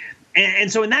TV.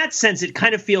 And so in that sense, it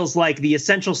kind of feels like the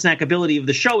essential snackability of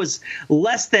the show is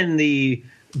less than the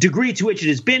degree to which it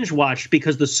is binge watched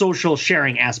because the social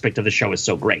sharing aspect of the show is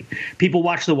so great. People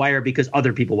watch The Wire because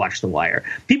other people watch The Wire.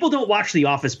 People don't watch The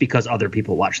Office because other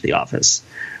people watch The Office.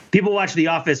 People watch The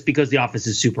Office because The Office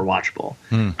is super watchable.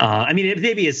 I mean, it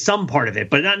maybe is some part of it,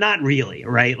 but not really,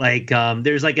 right? Like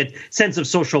there's like a sense of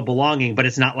social belonging, but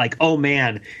it's not like, oh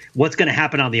man, what's going to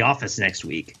happen on The Office next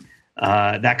week?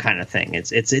 that kind of thing.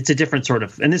 It's a different sort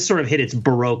of, and this sort of hit its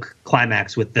Baroque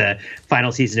climax with the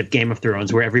final season of Game of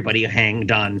Thrones, where everybody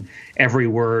hanged on every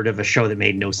word of a show that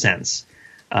made no sense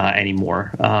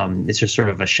anymore. It's just sort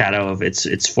of a shadow of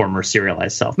its former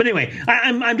serialized self. But anyway,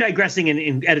 I'm digressing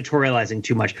and editorializing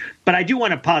too much. But I do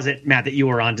want to posit, Matt, that you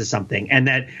are onto something, and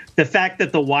that the fact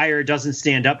that The Wire doesn't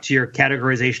stand up to your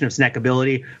categorization of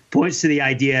snackability points to the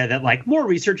idea that like more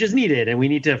research is needed, and we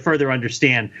need to further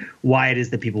understand why it is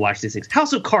that people watch these things.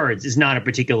 House of Cards is not a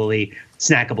particularly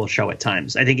snackable show at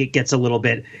times. I think it gets a little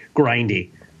bit grindy.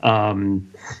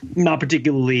 Not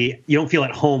particularly, you don't feel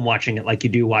at home watching it like you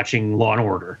do watching Law and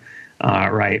Order,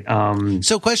 right?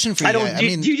 So question for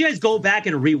you. Do you guys go back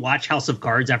and rewatch House of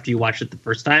Cards after you watched it the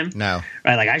first time? No.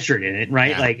 Right, like I sure didn't,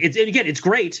 right? Yeah. Like it's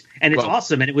great and it's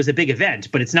awesome and it was a big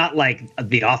event, but it's not like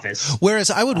The Office. Whereas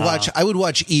I would watch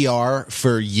ER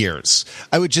for years.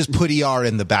 I would just put ER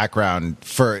in the background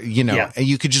for, and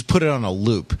you could just put it on a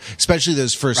loop, especially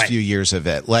those first few years of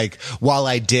it. Like while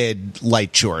I did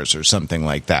light chores or something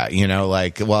like that,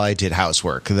 like while I did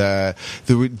housework.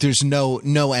 There's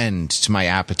no end to my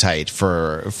appetite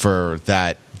for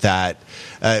that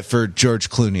for George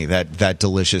Clooney, that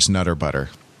delicious Nutter Butter.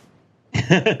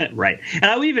 Right. And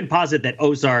I would even posit that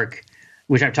Ozark,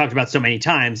 which I've talked about so many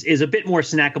times, is a bit more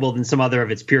snackable than some other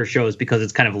of its peer shows because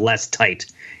it's kind of less tight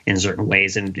in certain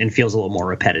ways and feels a little more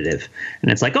repetitive.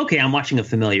 And it's like, okay, I'm watching a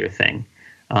familiar thing.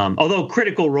 Although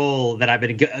Critical Role that I've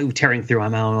been tearing through,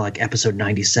 I'm on like episode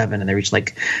 97 and they reach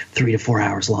like 3 to 4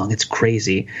 hours long. It's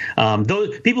crazy.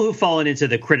 Those people who've fallen into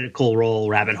the Critical Role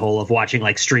rabbit hole of watching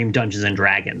like stream Dungeons and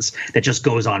Dragons that just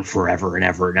goes on forever and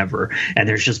ever and ever. And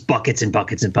there's just buckets and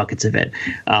buckets and buckets of it.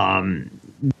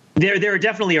 There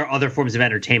definitely are other forms of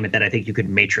entertainment that I think you could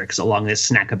matrix along this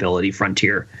snackability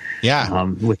frontier. Yeah.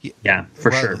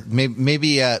 For sure.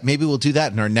 Maybe we'll do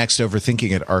that in our next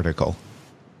Overthinking It article.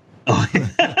 Oh.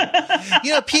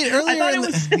 Pete, earlier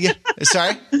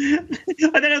sorry? I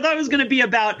thought it was going to be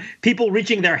about people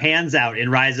reaching their hands out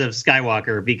in Rise of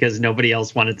Skywalker because nobody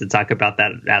else wanted to talk about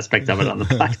that aspect of it on the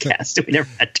podcast. We never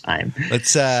had time.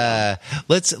 Let's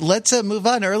move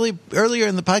on. Earlier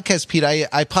in the podcast, Pete,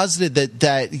 I posited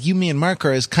that you, me, and Mark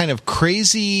are as kind of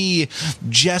crazy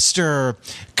jester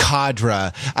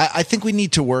cadre. I think we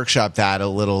need to workshop that a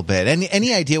little bit.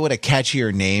 Any idea what a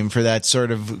catchier name for that sort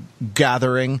of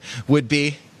gathering would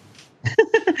be?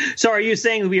 So are you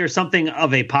saying we are something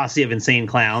of a posse of insane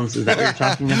clowns? Is that what you're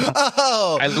talking about?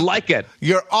 Oh, I like it.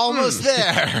 You're almost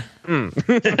there.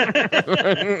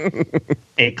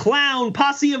 A clown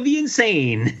posse of the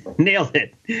insane. Nailed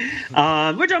it. We're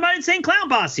talking about Insane Clown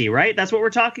Posse, right? That's what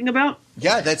we're talking about?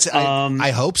 Yeah, that's.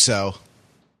 I hope so.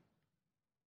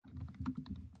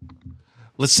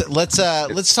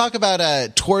 Let's talk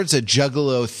about Towards a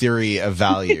Juggalo Theory of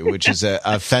Value, which is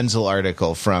a Fenzel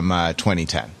article from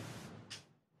 2010.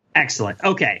 Excellent.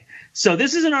 Okay. So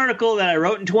this is an article that I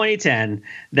wrote in 2010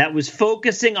 that was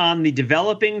focusing on the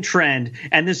developing trend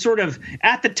and this sort of,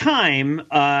 at the time,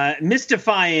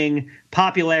 mystifying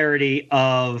popularity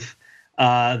of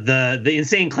the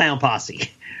Insane Clown Posse,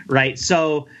 right?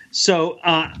 So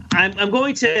I'm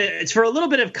going to, it's for a little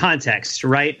bit of context,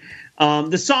 right?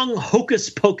 The song Hocus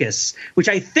Pocus, which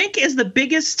I think is the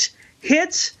biggest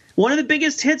hit, one of the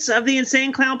biggest hits of the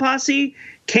Insane Clown Posse,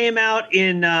 came out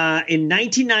in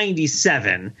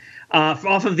 1997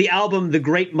 off of the album The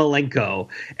Great Malenko.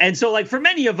 And so, like, for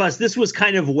many of us, this was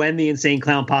kind of when the Insane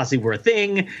Clown Posse were a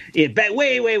thing,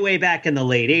 way back in the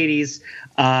late 80s.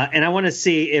 And I want to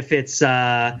see if it's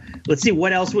let's see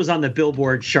what else was on the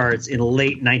Billboard charts in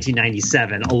late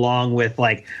 1997, along with,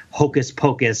 like, Hocus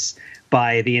Pocus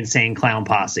by the Insane Clown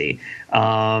Posse.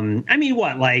 I mean,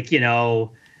 what, like,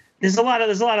 there's a lot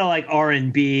of like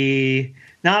R&B,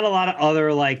 not a lot of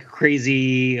other like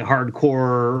crazy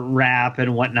hardcore rap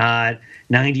and whatnot.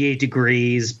 98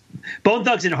 Degrees, Bone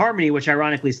Thugs and Harmony, which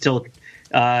ironically still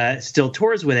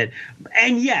tours with it.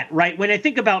 And yet, right, when I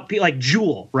think about like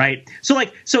Jewel, right? So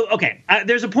okay,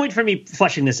 there's a point for me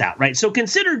fleshing this out, right? So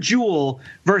consider Jewel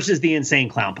versus the Insane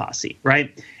Clown Posse,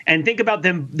 right? And think about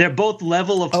them. They're both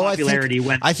level of popularity.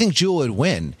 I think Jewel would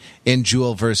win in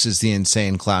Jewel versus the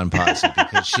Insane Clown Posse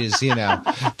because she's,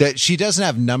 that she doesn't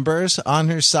have numbers on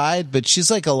her side, but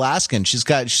she's like Alaskan. She's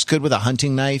good with a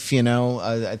hunting knife.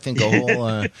 I think a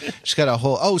whole. She's got a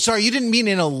whole. Oh, sorry, you didn't mean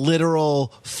in a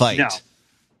literal fight. No.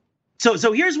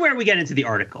 So here's where we get into the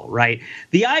article, right?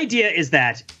 The idea is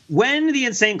that when the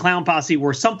Insane Clown Posse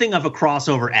were something of a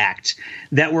crossover act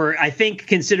that were, I think,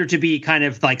 considered to be kind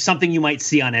of like something you might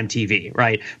see on MTV,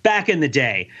 right? Back in the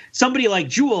day, somebody like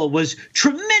Jewel was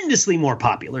tremendously more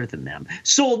popular than them,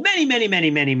 sold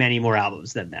many more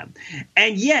albums than them.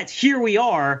 And yet here we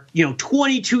are,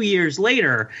 22 years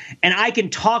later, and I can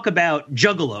talk about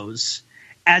Juggalos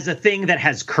as a thing that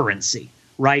has currency.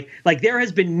 Right? Like there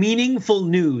has been meaningful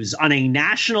news on a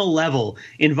national level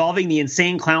involving the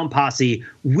Insane Clown Posse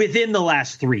within the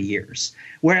last 3 years.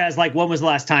 Whereas, like, when was the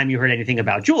last time you heard anything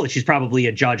about Jewel? She's probably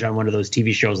a judge on one of those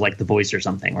TV shows like The Voice or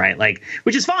something, right? Like,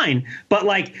 which is fine. But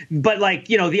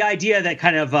the idea that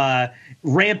kind of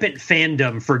rampant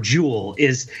fandom for Jewel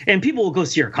is, and people will go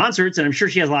see her concerts, and I'm sure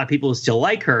she has a lot of people who still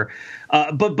like her.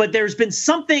 But there was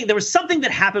something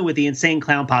that happened with the Insane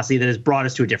Clown Posse that has brought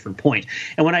us to a different point.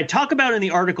 And what I talk about in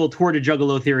the article Toward a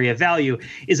Juggalo Theory of Value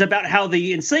is about how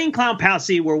the Insane Clown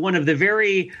Posse were one of the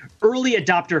very early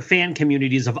adopter fan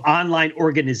communities of online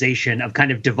organization of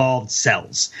kind of devolved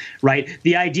cells, right?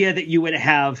 The idea that you would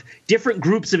have different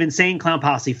groups of Insane Clown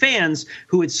Posse fans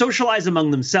who would socialize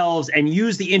among themselves and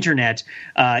use the internet,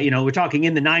 we're talking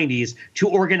in the 90s, to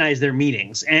organize their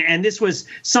meetings. And this was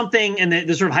something, and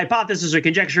the sort of hypothesis or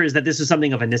conjecture is that this is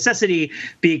something of a necessity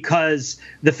because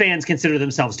the fans consider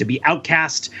themselves to be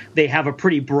outcast. They have a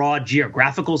pretty broad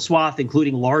geographical swath,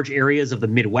 including large areas of the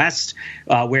Midwest,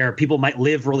 where people might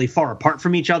live really far apart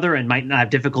from each other and might not have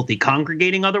difficulty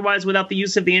congregating otherwise without the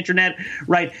use of the internet,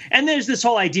 right? And there's this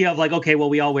whole idea of like, okay, well,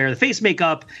 we all wear the face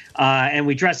makeup and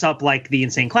we dress up like the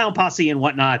Insane Clown Posse and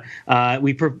whatnot.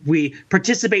 We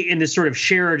participate in this sort of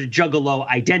shared Juggalo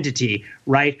identity,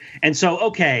 right? And so,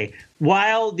 okay,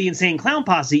 while the Insane Clown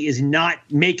Posse is not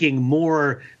making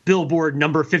more Billboard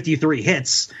number 53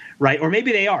 hits, right? Or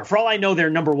maybe they are. For all I know, they're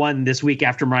number one this week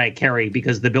after Mariah Carey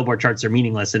because the Billboard charts are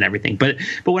meaningless and everything. But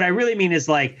what I really mean is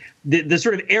like the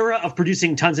sort of era of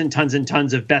producing tons and tons and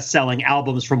tons of best-selling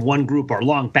albums from one group are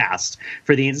long past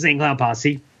for the Insane Clown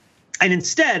Posse. And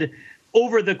instead,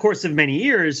 over the course of many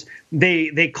years,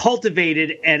 they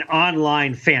cultivated an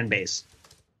online fan base.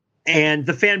 And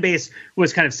the fan base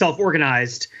was kind of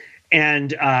self-organized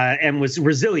and was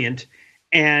resilient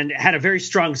and had a very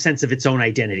strong sense of its own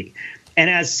identity. And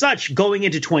as such, going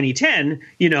into 2010,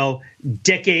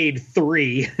 decade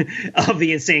 3 of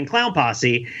the Insane Clown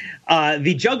Posse,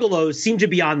 the Juggalos seem to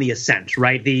be on the ascent,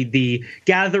 right? The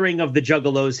gathering of the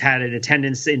Juggalos had an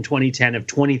attendance in 2010 of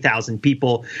 20,000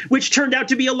 people, which turned out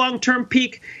to be a long-term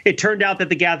peak. It turned out that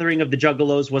the gathering of the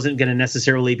Juggalos wasn't going to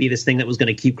necessarily be this thing that was going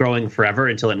to keep growing forever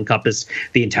until it encompassed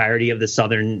the entirety of the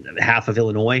southern half of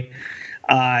Illinois.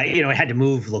 It had to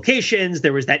move locations.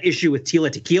 There was that issue with Tila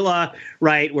Tequila,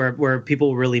 right, where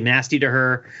people were really nasty to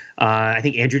her. I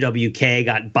think Andrew WK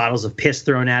got bottles of piss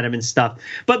thrown at him and stuff.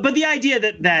 But the idea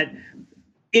that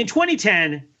in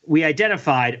 2010 we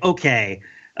identified, okay,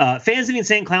 fans of the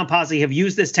Insane Clown Posse have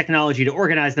used this technology to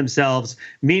organize themselves.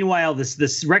 Meanwhile,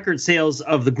 this record sales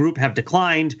of the group have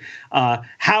declined.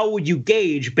 How would you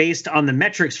gauge, based on the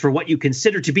metrics for what you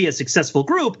consider to be a successful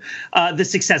group, the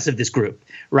success of this group,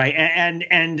 right?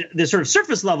 And the sort of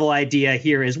surface level idea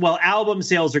here is, well, album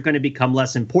sales are going to become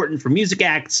less important for music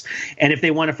acts, and if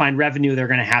they want to find revenue, they're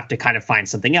going to have to kind of find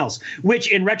something else, which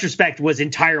in retrospect was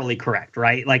entirely correct,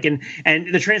 right? Like, and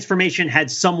the transformation had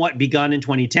somewhat begun in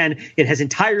 2010. It has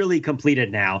entirely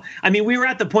completed now. I mean, we were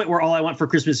at the point where All I Want for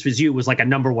Christmas Was You was like a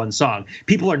number one song.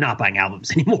 People are not buying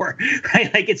albums anymore,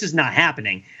 right? Like, it's just not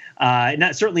happening.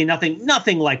 Certainly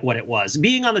nothing like what it was.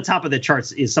 Being on the top of the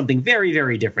charts is something very,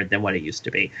 very different than what it used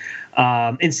to be.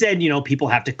 Instead, people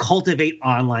have to cultivate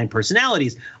online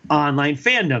personalities, online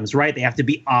fandoms, right? They have to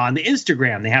be on the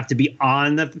Instagram. They have to be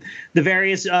on the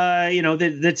various, the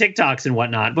TikToks and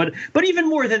whatnot. But even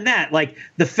more than that, like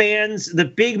the fans, the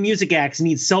big music acts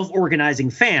need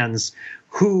self-organizing fans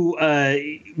who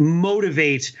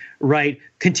motivate, right,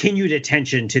 continued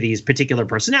attention to these particular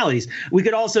personalities. We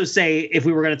could also say, if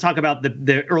we were going to talk about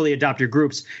the early adopter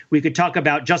groups, we could talk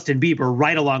about Justin Bieber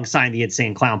right alongside the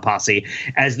Insane Clown Posse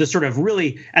as the sort of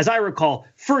really, as I recall,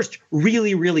 first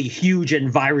really, really huge and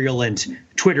virulent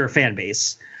Twitter fan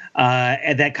base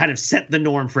and that kind of set the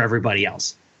norm for everybody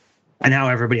else and how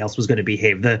everybody else was going to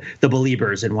behave, the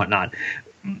Beliebers and whatnot.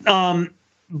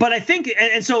 But I think,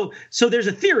 and so there's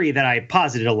a theory that I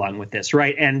posited along with this,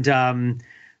 right? And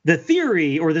the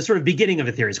theory, or the sort of beginning of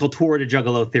a theory, is called Toward a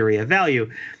Juggalo Theory of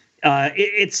Value.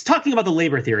 It's talking about the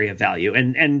labor theory of value.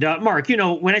 And Mark,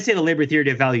 when I say the labor theory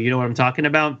of value, you know what I'm talking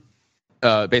about?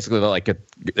 Basically, like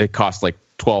it costs like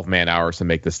 12 man hours to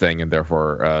make this thing, and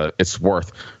therefore it's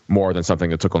worth more than something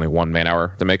that took only 1 man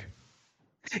hour to make.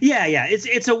 Yeah.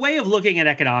 It's a way of looking at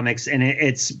economics, and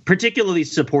it's particularly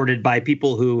supported by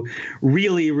people who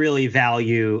really, really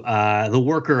value the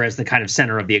worker as the kind of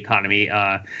center of the economy.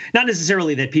 Not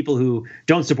necessarily that people who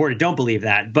don't support it don't believe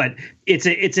that, but it's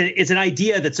an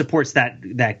idea that supports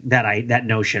that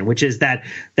notion, which is that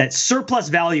surplus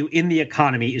value in the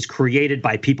economy is created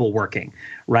by people working,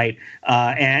 right?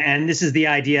 And this is the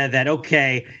idea that,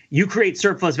 okay, you create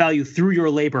surplus value through your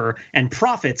labor, and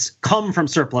profits come from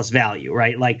surplus value,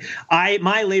 right? Like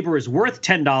my labor is worth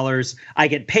 $10, I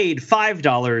get paid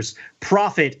 $5.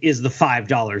 Profit is the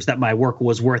 $5 that my work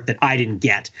was worth that I didn't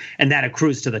get, and that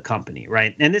accrues to the company,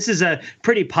 right? And this is a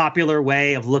pretty popular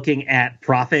way of looking at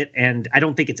profit, and I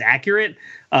don't think it's accurate.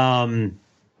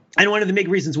 And one of the big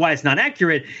reasons why it's not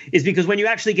accurate is because when you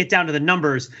actually get down to the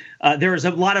numbers, there's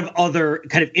a lot of other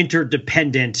kind of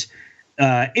interdependent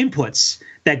inputs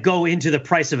that go into the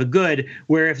price of a good,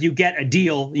 where if you get a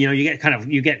deal,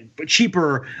 you get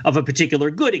cheaper of a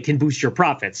particular good, it can boost your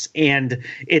profits. And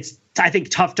it's, I think,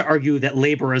 tough to argue that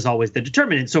labor is always the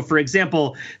determinant. So, for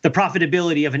example, the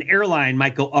profitability of an airline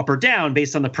might go up or down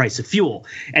based on the price of fuel.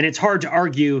 And it's hard to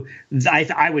argue,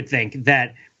 I would think,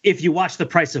 that if you watch the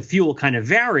price of fuel kind of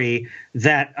vary,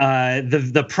 that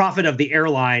the profit of the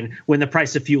airline when the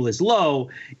price of fuel is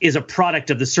low is a product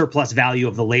of the surplus value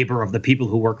of the labor of the people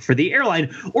who work for the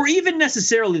airline, or even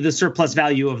necessarily the surplus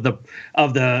value of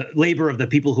the labor of the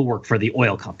people who work for the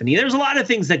oil company. There's a lot of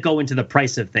things that go into the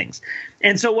price of things.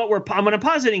 And so what I'm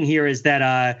positing here is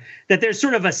that there's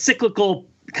sort of a cyclical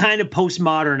kind of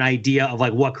postmodern idea of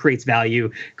like what creates value.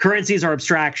 Currencies are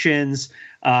abstractions.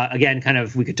 Again, kind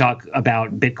of we could talk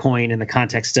about Bitcoin in the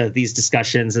context of these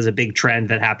discussions as a big trend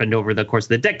that happened over the course of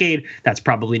the decade. That's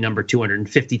probably number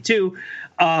 252.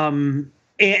 And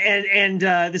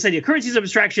this idea of currencies of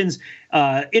abstractions,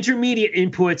 intermediate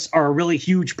inputs are a really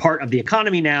huge part of the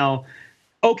economy now.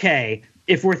 Okay,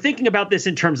 if we're thinking about this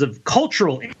in terms of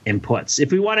cultural inputs,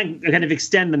 if we want to kind of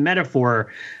extend the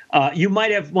metaphor, you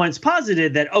might have once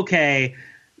posited that, okay,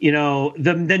 you know,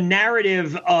 the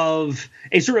narrative of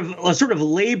a sort of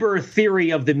labor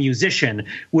theory of the musician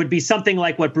would be something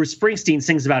like what Bruce Springsteen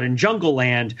sings about in Jungle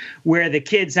Land, where the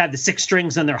kids have the 6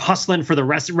 strings and they're hustling for the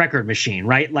record machine,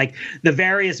 right? Like the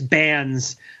various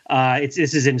bands.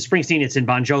 This is in Springsteen, it's in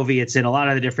Bon Jovi, it's in a lot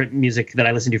of the different music that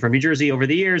I listened to from New Jersey over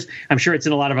the years. I'm sure it's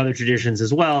in a lot of other traditions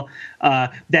as well.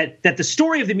 That the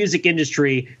story of the music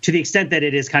industry, to the extent that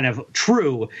it is kind of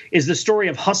true, is the story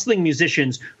of hustling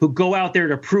musicians who go out there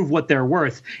to prove what they're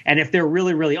worth. And if they're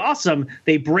really, really awesome,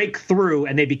 they break through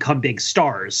and they become big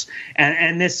stars.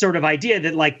 And this sort of idea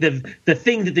that like the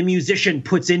thing that the musician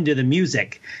puts into the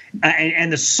music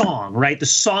and the song, right? The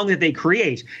song that they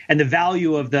create and the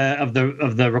value of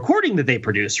the recording that they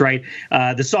produce, right?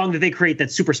 The song that they create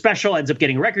that's super special ends up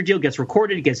getting a record deal, gets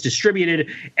recorded, gets distributed.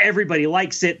 Everybody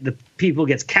likes it. The people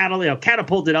gets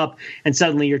catapulted up, and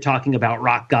suddenly you're talking about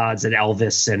rock gods and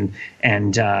Elvis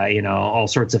and all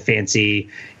sorts of fancy.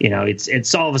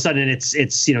 It's all of a sudden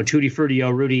it's Tutti Frutti, oh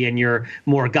Rudy, and you're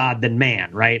more God than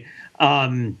man, right?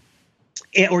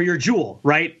 Or your jewel,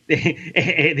 right?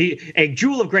 a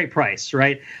jewel of great price,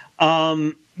 right?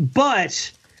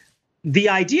 But the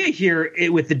idea here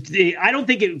I don't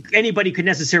think anybody could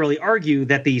necessarily argue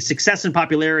that the success and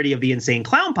popularity of the Insane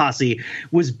Clown Posse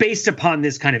was based upon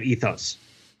this kind of ethos,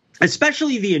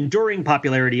 especially the enduring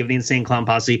popularity of the Insane Clown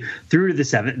Posse through to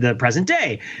the present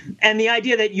day. And the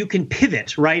idea that you can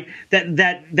pivot, right?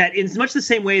 That in much the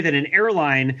same way that an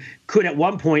airline could at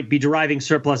one point be deriving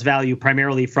surplus value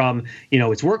primarily from,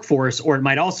 its workforce, or it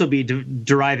might also be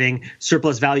deriving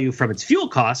surplus value from its fuel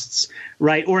costs,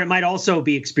 right? Or it might also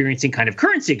be experiencing kind of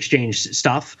currency exchange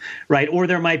stuff, right? Or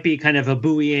there might be kind of a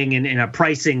buoying and a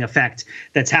pricing effect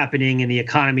that's happening in the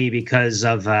economy because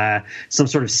of some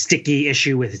sort of sticky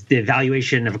issue with the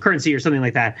valuation of a currency or something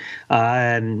like that.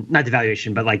 Not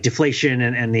devaluation, but like deflation,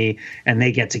 and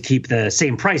they get to keep the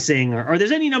same pricing, or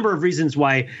there's any number of reasons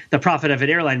why the profit of an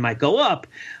airline might go up.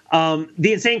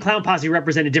 The Insane Clown Posse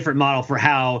represent a different model for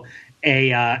how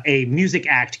a music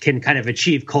act can kind of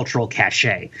achieve cultural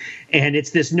cachet. And it's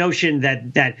this notion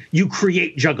that you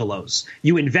create juggalos,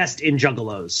 you invest in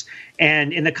juggalos.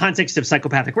 And in the context of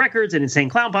Psychopathic Records and Insane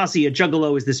Clown Posse, a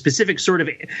juggalo is this specific sort of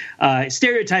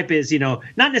stereotype is, not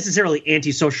necessarily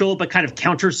antisocial, but kind of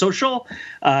counter-social,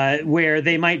 where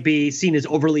they might be seen as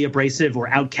overly abrasive or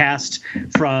outcast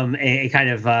from a kind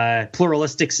of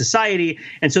pluralistic society.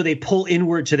 And so they pull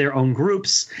inward to their own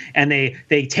groups, and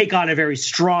they take on a very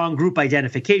strong group group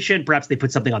identification. Perhaps they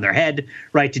put something on their head,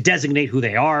 right, to designate who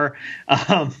they are.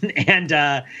 And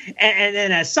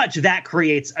then as such, that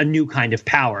creates a new kind of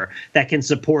power that can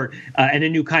support and a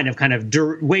new kind of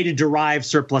way to derive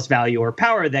surplus value or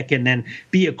power that can then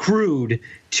be accrued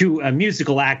to a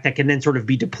musical act that can then sort of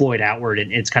be deployed outward.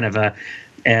 And it's kind of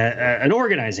an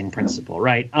organizing principle,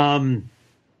 right?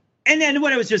 And then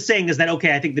what I was just saying is that,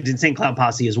 okay, I think the Insane Clown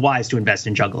Posse is wise to invest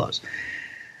in juggalos.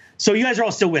 So you guys are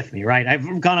all still with me, right?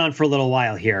 I've gone on for a little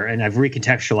while here, and I've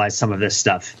recontextualized some of this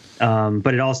stuff.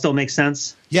 But it all still makes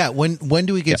sense? Yeah. When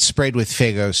do we get sprayed with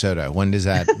Faygo soda? When does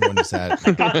that?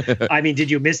 I mean,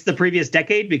 did you miss the previous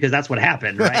decade? Because that's what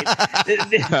happened, right?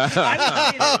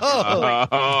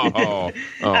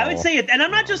 I would say it, and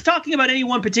I'm not just talking about any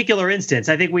one particular instance.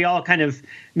 I think we all kind of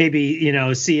maybe,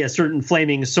 see a certain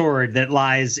flaming sword that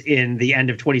lies in the end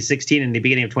of 2016 and the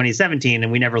beginning of 2017,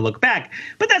 and we never look back.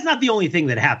 But that's not the only thing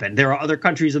that happened. There are other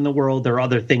countries in the world. There are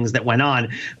other things that went on.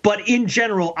 But in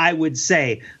general, I would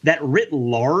say that writ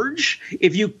large,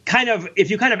 if you kind of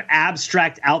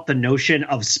abstract out the notion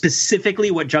of specifically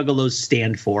what juggalos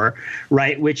stand for,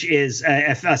 right, which is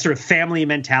a sort of family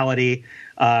mentality,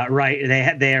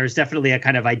 right? There's definitely a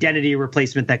kind of identity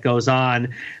replacement that goes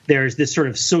on. There's this sort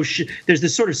of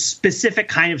specific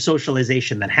kind of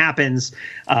socialization that happens,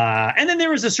 and then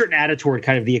there is a certain attitude toward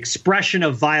kind of the expression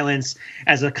of violence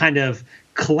as a kind of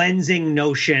cleansing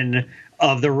notion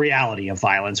of the reality of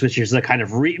violence, which is a kind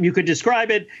of you could describe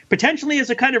it potentially as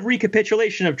a kind of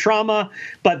recapitulation of trauma,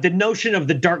 but the notion of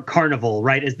the dark carnival,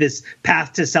 right, is this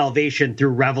path to salvation through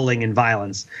reveling in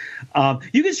violence.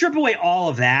 You can strip away all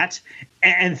of that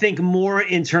and think more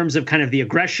in terms of kind of the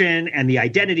aggression and the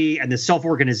identity and the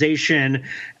self-organization,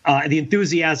 the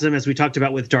enthusiasm, as we talked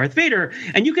about with Darth Vader.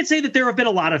 And you could say that there have been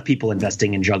a lot of people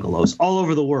investing in juggalos all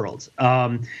over the world,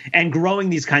 and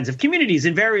growing these kinds of communities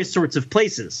in various sorts of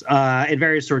places, in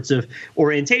various sorts of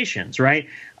orientations, right?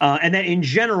 And that in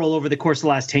general, over the course of the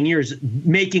last 10 years,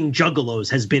 making juggalos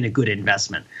has been a good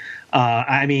investment.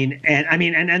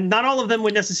 And not all of them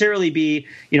would necessarily be,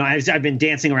 I've been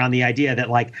dancing around the idea that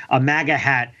like a MAGA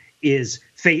hat is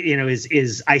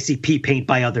ICP paint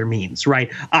by other means,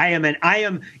 right? I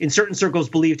am in certain circles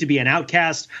believed to be an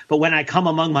outcast, but when I come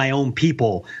among my own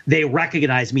people, they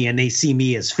recognize me and they see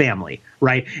me as family,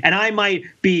 right? And I might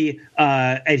be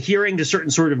adhering to certain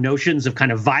sort of notions of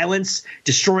kind of violence,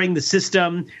 destroying the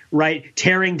system, right?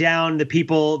 Tearing down the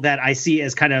people that I see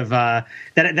as kind of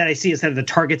that I see as kind of the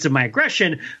targets of my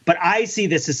aggression. But I see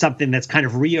this as something that's kind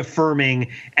of reaffirming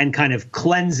and kind of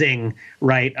cleansing,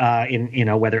 right?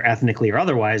 In whether ethnically or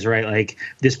otherwise, right? Like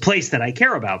this place that I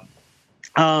care about.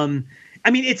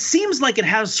 It seems like it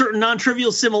has certain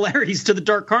non-trivial similarities to the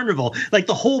Dark Carnival, like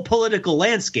the whole political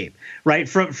landscape, right?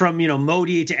 From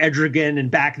Modi to Edragan and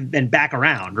back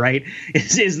around, right?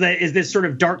 Is this sort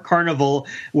of Dark Carnival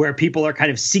where people are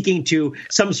kind of seeking to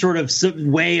some sort of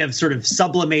way of sort of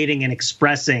sublimating and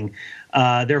expressing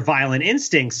their violent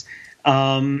instincts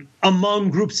among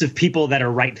groups of people that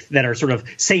are sort of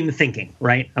same thinking,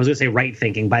 right? I was going to say right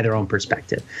thinking by their own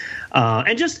perspective.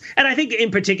 And I think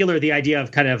in particular, the idea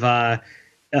of kind of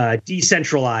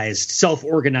decentralized,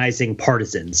 self-organizing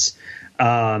partisans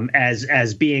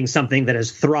as being something that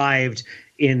has thrived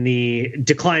in the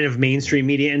decline of mainstream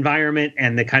media environment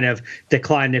and the kind of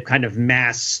decline of kind of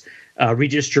mass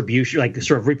redistribution, like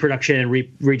sort of reproduction and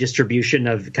redistribution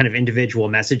of kind of individual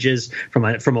messages from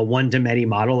a one-to-many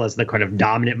model as the kind of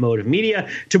dominant mode of media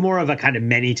to more of a kind of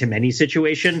many-to-many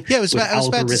situation. Yeah, I was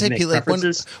about to say, like,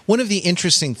 one of the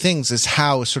interesting things is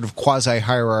how sort of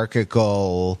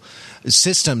quasi-hierarchical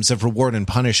systems of reward and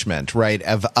punishment, right,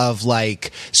 of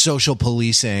like social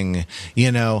policing,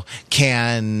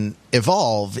 can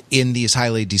evolve in these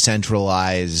highly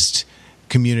decentralized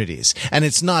communities. And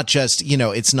it's not just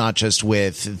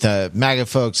with the MAGA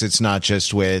folks, it's not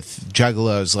just with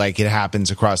juggalos, like it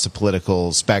happens across the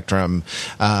political spectrum,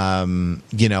 on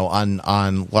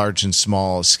large and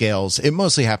small scales. It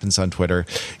mostly happens on Twitter.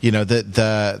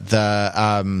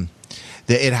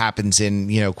 It happens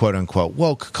in, quote unquote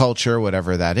woke culture,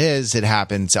 whatever that is. It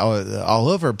happens all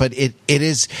over, but it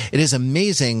is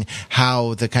amazing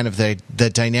how the kind of the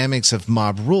dynamics of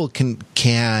mob rule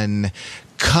can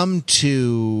come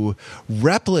to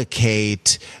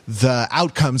replicate the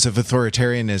outcomes of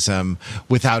authoritarianism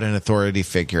without an authority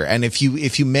figure. And if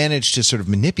you manage to sort of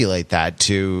manipulate that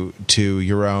to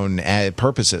your own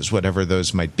purposes, whatever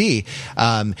those might be,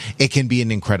 it can be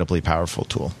an incredibly powerful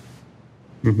tool.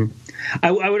 Mm-hmm.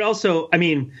 I would also,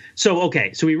 so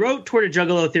we wrote toward a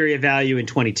Juggalo Theory of Value in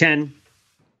 2010.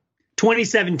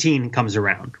 2017 comes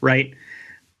around, right?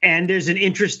 And there's an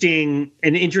interesting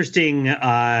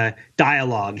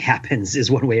dialogue happens,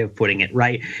 is one way of putting it,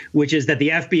 right? Which is that the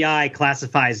FBI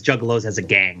classifies juggalos as a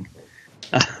gang,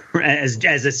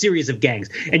 as a series of gangs.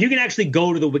 And you can actually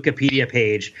go to the Wikipedia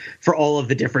page for all of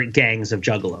the different gangs of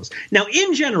juggalos. Now,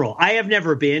 in general, I have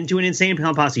never been to an Insane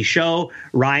Clown Posse show.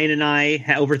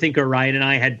 Overthinker Ryan and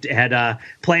I had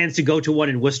plans to go to one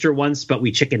in Worcester once, but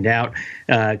we chickened out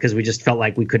because we just felt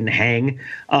like we couldn't hang.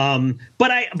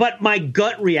 But my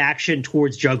gut reaction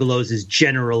towards juggalos is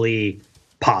generally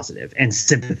positive and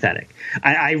sympathetic.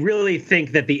 I really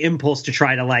think that the impulse to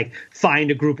try to like find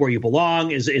a group where you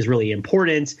belong is really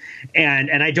important.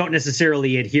 And I don't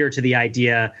necessarily adhere to the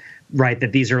idea, right,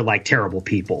 that these are like terrible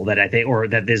people that I think, or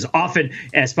that there's often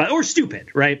or stupid,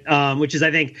 right? Which is,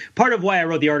 I think, part of why I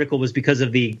wrote the article was because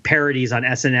of the parodies on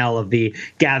SNL of the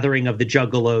gathering of the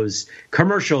Juggalos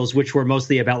commercials, which were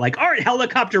mostly about like, aren't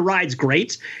helicopter rides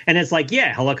great? And it's like,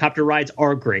 yeah, helicopter rides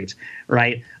are great,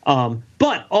 right?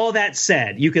 But all that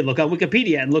said, you could look on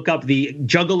Wikipedia and look up the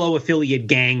Juggalo affiliate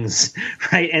gangs,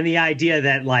 right? And the idea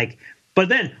that like, but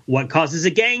then what causes a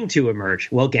gang to emerge?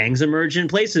 Well, gangs emerge in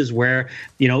places where,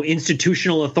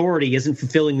 institutional authority isn't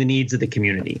fulfilling the needs of the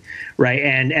community, right?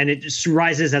 And it just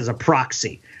rises as a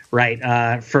proxy,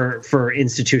 right, for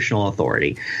institutional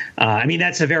authority. I mean,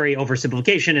 that's a very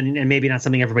oversimplification and maybe not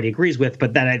something everybody agrees with,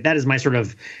 but that is my sort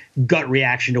of gut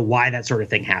reaction to why that sort of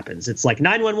thing happens. It's like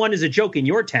 911 is a joke in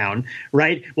your town,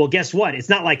 right? Well, guess what? It's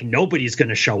not like nobody's going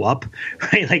to show up,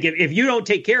 right? Like if you don't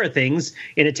take care of things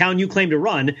in a town you claim to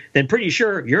run, then pretty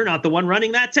sure you're not the one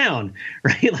running that town,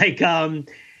 right? Like,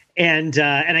 and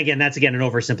again, that's an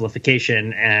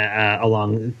oversimplification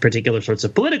along particular sorts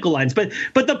of political lines. But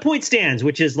the point stands,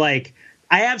 which is like,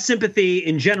 I have sympathy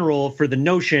in general for the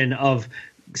notion of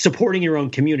supporting your own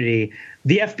community.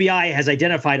 The FBI has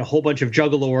identified a whole bunch of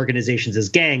Juggalo organizations as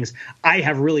gangs. I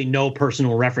have really no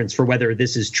personal reference for whether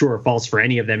this is true or false for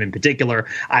any of them in particular.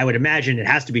 I would imagine it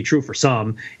has to be true for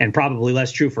some and probably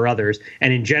less true for others.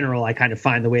 And in general, I kind of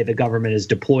find the way the government has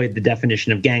deployed the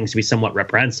definition of gangs to be somewhat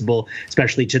reprehensible,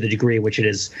 especially to the degree in which it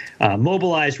has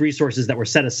mobilized resources that were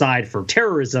set aside for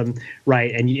terrorism,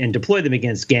 right, and deployed them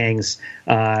against gangs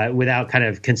without kind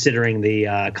of considering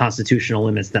the constitutional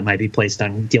limits that might be placed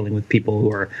on dealing with people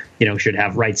who are, should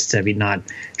have rights to be not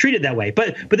treated that way.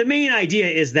 But the main idea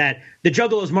is that the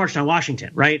Juggalos marched on Washington,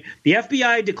 right? The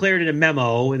FBI declared in a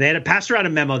memo, they had to pass around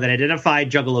a memo that identified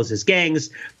Juggalos as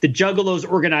gangs. The Juggalos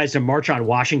organized a march on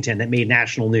Washington that made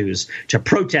national news to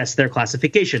protest their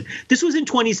classification. This was in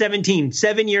 2017,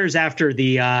 7 years after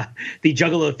the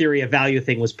Juggalo theory of value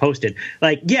thing was posted.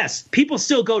 Like, yes, people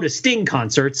still go to Sting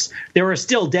concerts. There are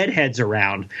still deadheads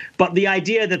around. But the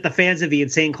idea that the fans of the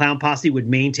Insane Clown Posse would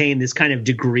maintain this kind of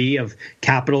degree of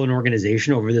capital and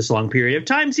organization over this long period of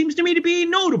time seems to me to be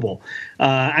notable.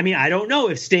 I mean, I don't know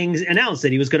if Sting announced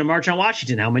that he was going to march on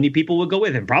Washington, how many people would go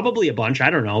with him? Probably a bunch. I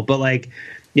don't know. But like,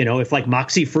 if like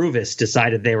Moxie Fruvis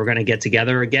decided they were going to get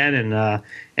together again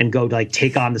and go like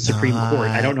take on the Supreme Court,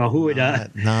 I don't know who would.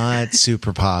 Not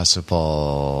super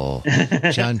possible.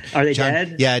 John, are they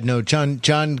dead? Yeah, no. John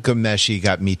Gomeshi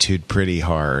got Me Too'd pretty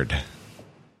hard.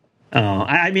 Oh,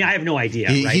 I mean, I have no idea.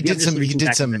 He right? did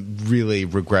some really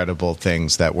regrettable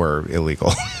things that were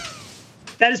illegal.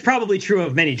 That is probably true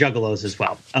of many Juggalos as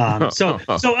well. So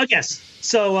I guess.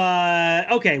 So,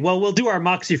 okay, well, we'll do our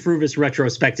Moxie Fruvis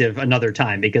retrospective another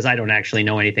time because I don't actually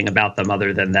know anything about them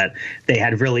other than that they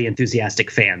had really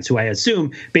enthusiastic fans who I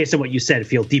assume, based on what you said,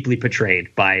 feel deeply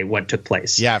betrayed by what took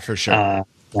place. Yeah, for sure.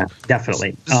 Yeah,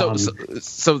 definitely.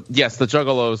 So yes, the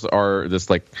Juggalos are this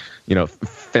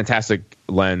fantastic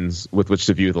lens with which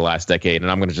to view the last decade. And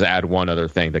I'm going to just add one other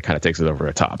thing that kind of takes it over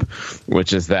the top,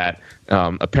 which is that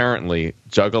apparently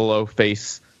Juggalo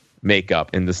face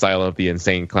makeup in the style of the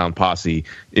Insane Clown Posse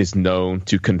is known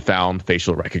to confound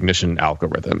facial recognition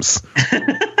algorithms.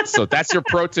 So that's your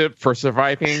pro tip for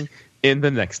surviving in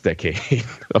the next decade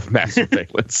of mass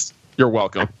surveillance. You're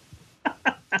welcome.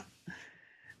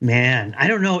 Man, I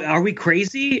don't know. Are we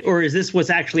crazy, or is this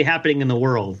what's actually happening in the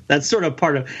world? That's sort of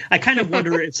part of. I kind of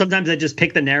wonder. If sometimes I just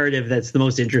pick the narrative that's the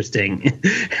most interesting.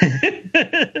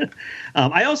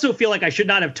 I also feel like I should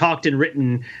not have talked and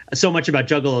written so much about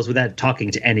Juggalos without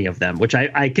talking to any of them, which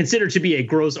I consider to be a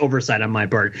gross oversight on my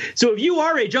part. So if you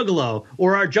are a Juggalo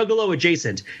or are Juggalo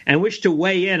adjacent and wish to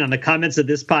weigh in on the comments of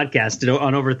this podcast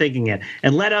on Overthinking It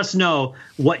and let us know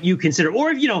what you consider,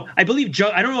 or if I believe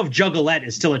I don't know if Juggalette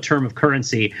is still a term of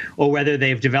currency or whether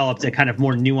they've developed a kind of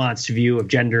more nuanced view of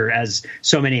gender as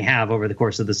so many have over the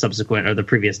course of the subsequent or the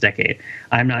previous decade.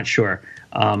 I'm not sure.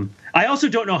 I also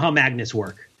don't know how magnets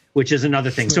work, which is another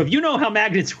thing. So if you know how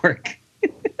magnets work,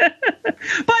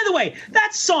 by the way,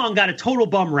 that song got a total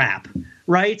bum rap,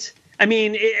 right? I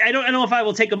mean, I don't know if I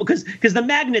will take them because the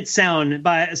Magnet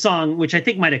song, which I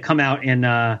think might have come out in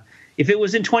if it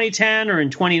was in 2010 or in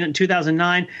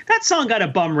 2009, that song got a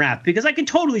bum rap because I can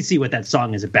totally see what that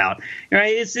song is about.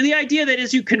 Right? It's the idea that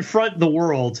as you confront the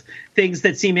world, things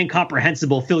that seem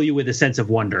incomprehensible fill you with a sense of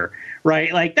wonder.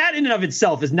 Right? Like that in and of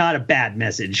itself is not a bad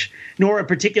message, nor a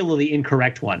particularly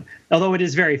incorrect one. Although it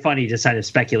is very funny to kind of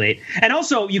speculate. And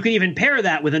also, you can even pair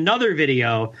that with another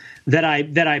video that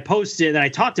I posted that I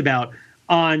talked about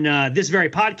on this very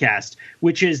podcast,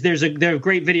 which is there's a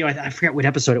great video. I forget what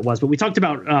episode it was, but we talked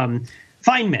about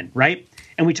Feynman, right?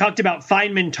 And we talked about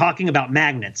Feynman talking about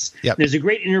magnets. Yep. There's a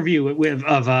great interview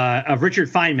of Richard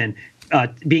Feynman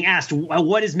being asked,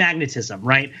 what is magnetism,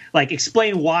 right? Like,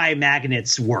 explain why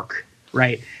magnets work,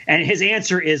 right? And his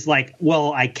answer is like,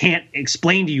 well, I can't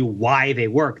explain to you why they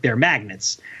work. They're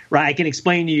magnets, right? I can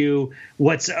explain to you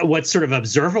what's sort of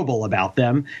observable about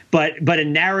them, but a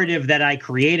narrative that I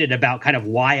created about kind of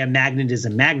why a magnet is a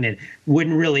magnet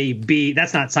wouldn't really be.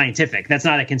 That's not scientific. That's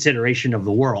not a consideration of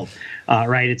the world,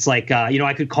 right? It's like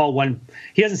I could call one.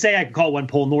 He doesn't say I could call one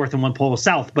pole north and one pole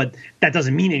south, but that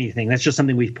doesn't mean anything. That's just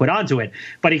something we've put onto it.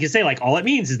 But he can say like all it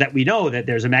means is that we know that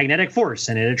there's a magnetic force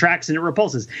and it attracts and it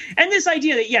repulses. And this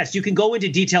idea that yes, you can go into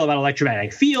detail about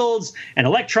electromagnetic fields and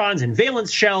electrons and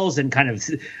valence shells and kind of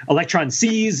electron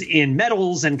seas in metals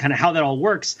and kind of how that all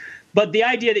works. But the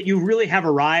idea that you really have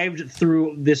arrived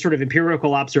through this sort of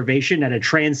empirical observation at a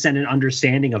transcendent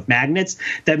understanding of magnets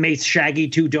that makes Shaggy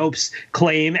 2 Dope's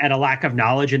claim at a lack of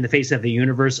knowledge in the face of the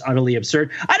universe utterly absurd.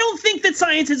 I don't think that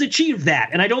science has achieved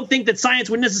that. And I don't think that science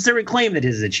would necessarily claim that it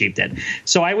has achieved it.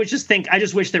 So I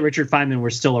just wish that Richard Feynman were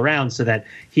still around so that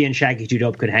he and Shaggy 2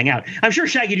 Dope could hang out. I'm sure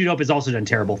Shaggy 2 Dope has also done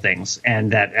terrible things.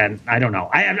 And I don't know.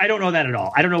 I don't know that at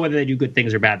all. I don't know whether they do good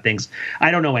things or bad things.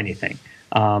 I don't know anything.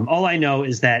 All I know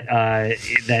is that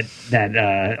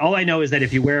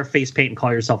if you wear face paint and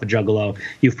call yourself a juggalo,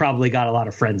 you've probably got a lot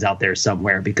of friends out there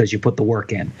somewhere because you put the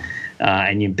work in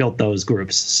and you built those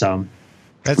groups. So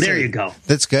there you go.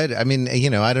 That's good. I mean,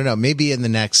 I don't know. Maybe in the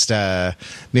next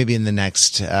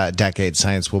decade,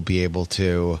 science will be able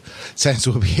to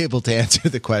answer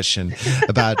the question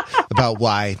about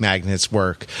why magnets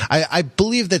work. I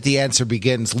believe that the answer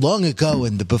begins long ago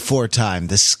in the before time.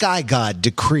 The sky god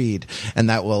decreed, and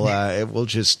that will it will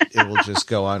just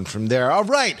go on from there. All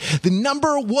right, the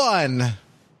number one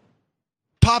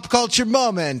pop culture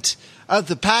moment of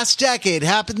the past decade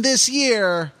happened this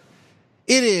year.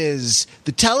 It is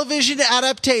the television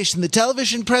adaptation, the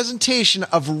television presentation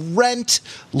of Rent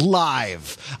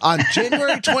Live on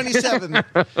January 27th,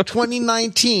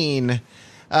 2019.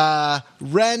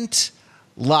 Rent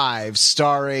Live,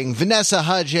 starring Vanessa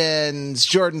Hudgens,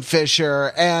 Jordan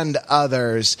Fisher, and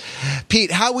others.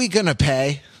 Pete, how we gonna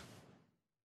pay?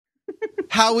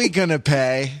 How we gonna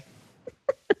pay?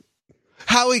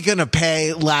 How we gonna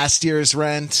pay last year's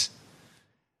rent?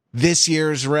 This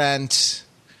year's rent?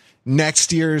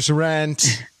 Next year's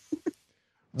rent,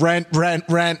 rent.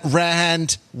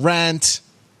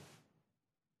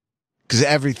 Because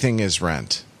everything is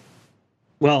rent.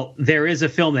 Well, there is a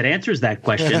film that answers that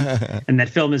question, and that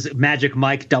film is Magic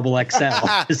Mike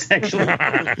XXL. It's actually.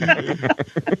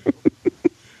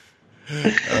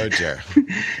 Oh dear.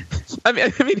 I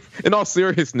mean, in all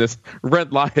seriousness,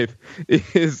 Rent Live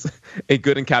is a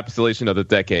good encapsulation of the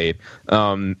decade.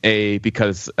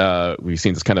 Because we've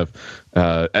seen this kind of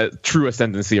true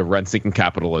ascendancy of rent-seeking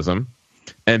capitalism,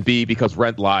 and B, because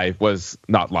Rent Live was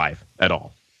not live at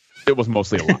all. It was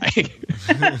mostly a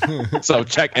lie. So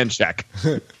check and check.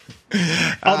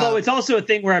 Although it's also a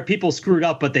thing where people screwed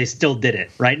up, but they still did it,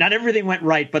 right? Not everything went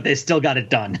right, but they still got it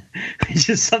done. Which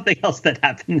is something else that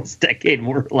happened this decade,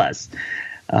 more or less.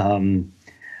 Man,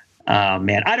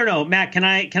 I don't know, Matt. Can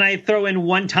I throw in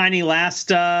one tiny last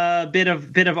bit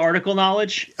of article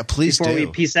knowledge? Please before do.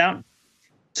 we peace out.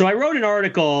 So I wrote an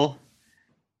article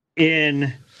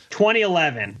in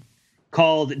 2011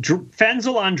 called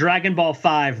 "Fenzel on Dragon Ball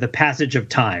V: The Passage of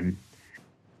Time."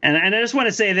 And I just want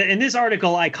to say that in this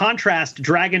article, I contrast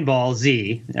Dragon Ball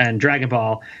Z and Dragon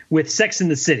Ball with Sex and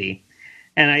the City.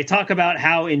 And I talk about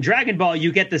how in Dragon Ball,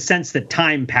 you get the sense that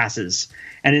time passes.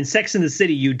 And in Sex and the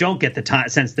City, you don't get the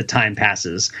sense that time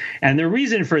passes. And the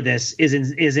reason for this is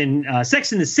in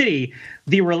Sex and the City,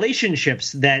 the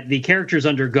relationships that the characters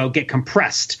undergo get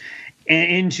compressed.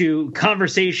 into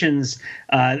conversations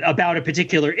about a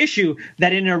particular issue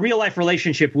that in a real life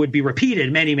relationship would be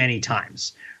repeated many, many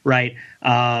times. Right.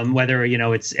 Whether,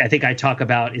 it's, I think I talk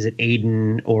about, is it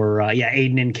Aiden or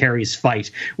Aiden and Carrie's fight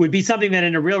would be something that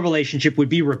in a real relationship would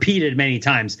be repeated many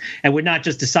times and would not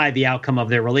just decide the outcome of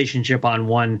their relationship on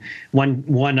one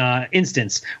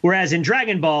instance. Whereas in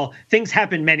Dragon Ball, things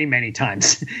happen many, many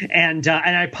times. And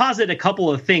I posit a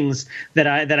couple of things that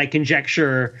I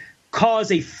conjecture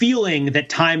cause a feeling that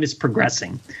time is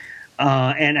progressing.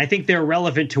 And I think they're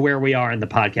relevant to where we are in the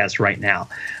podcast right now.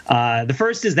 The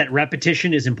first is that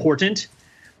repetition is important.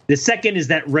 The second is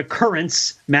that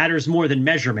recurrence matters more than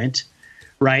measurement,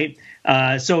 right?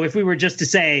 So if we were just to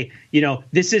say,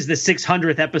 this is the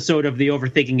 600th episode of the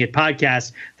Overthinking It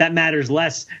podcast, that matters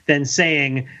less than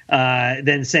saying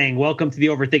welcome to the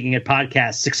Overthinking It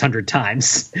podcast 600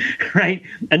 times, right?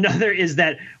 Another is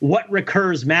that what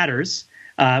recurs matters.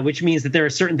 Which means that there are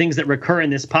certain things that recur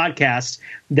in this podcast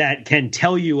that can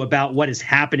tell you about what is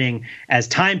happening as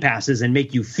time passes and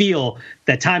make you feel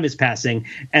that time is passing.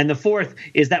 And the fourth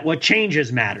is that what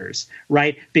changes matters,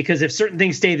 right? Because if certain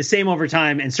things stay the same over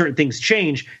time and certain things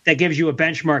change, that gives you a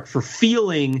benchmark for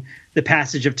feeling the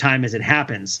passage of time as it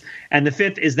happens. And the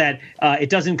fifth is that it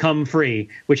doesn't come free,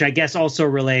 which I guess also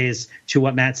relays to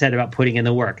what Matt said about putting in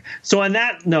the work. So on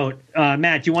that note,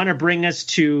 Matt, do you want to bring us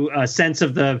to a sense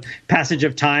of the passage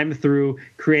of time through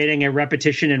creating a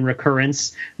repetition and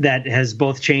recurrence that has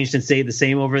both changed and stayed the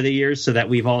same over the years so that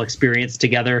we've all experienced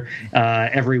together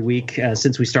every week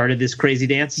since we started this crazy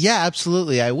dance? Yeah,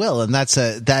 absolutely. I will. And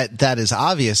that is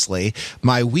obviously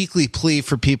my weekly plea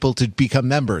for people to become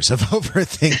members of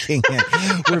Overthinking.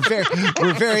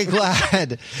 We're very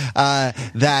glad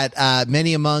that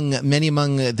many among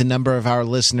the number of our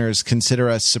listeners consider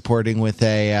us worth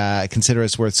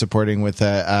supporting with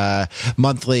a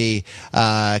monthly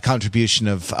contribution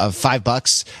of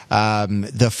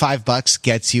 $5. The $5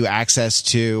 gets you access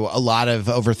to a lot of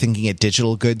Overthinking It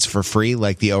digital goods for free,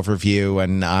 like the overview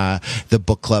and the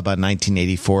book club on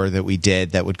 1984 that we did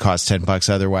that would cost $10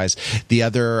 otherwise. The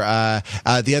other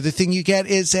thing you get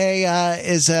is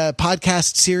a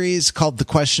podcast series called The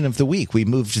Question of the Week. We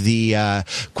moved the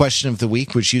Question of the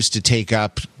Week, which used to take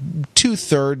up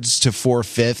 2/3 to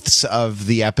 4/5 of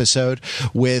the episode,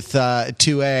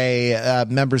 to a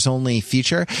members only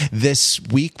feature. This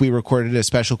week we recorded a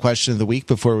special Question of the Week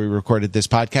before we recorded this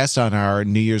podcast on our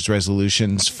New Year's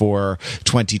resolutions for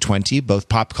 2020, both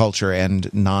pop culture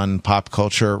and non-pop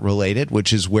culture related,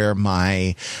 which is where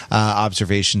my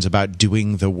observations about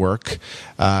doing the work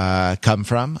come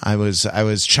from. I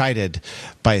was chided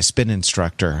by a spin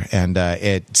instructor, and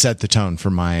it set the tone for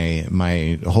my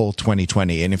whole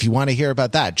 2020. And if you want to hear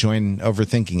about that, join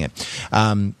Overthinking It.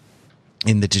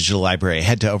 In the digital library,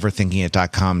 head to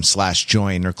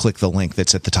overthinkingit.com/join or click the link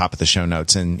that's at the top of the show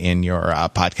notes in your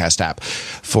podcast app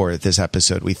for this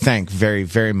episode. We thank very,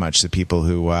 very much the people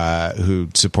who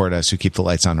support us, who keep the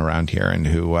lights on around here, and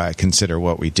who consider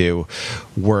what we do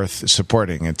worth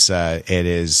supporting. It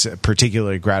is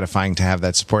particularly gratifying to have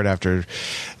that support after,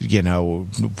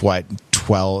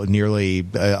 nearly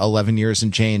 11 years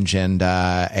and change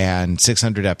and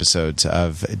 600 episodes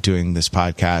of doing this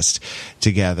podcast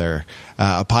together.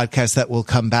 A podcast that will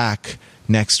come back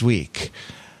next week.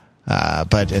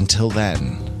 But until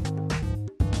then,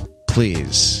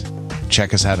 please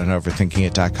check us out on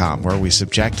overthinkingit.com, where we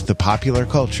subject the popular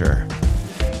culture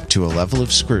to a level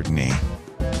of scrutiny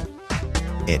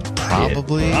it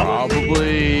probably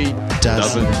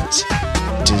doesn't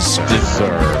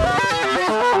deserve.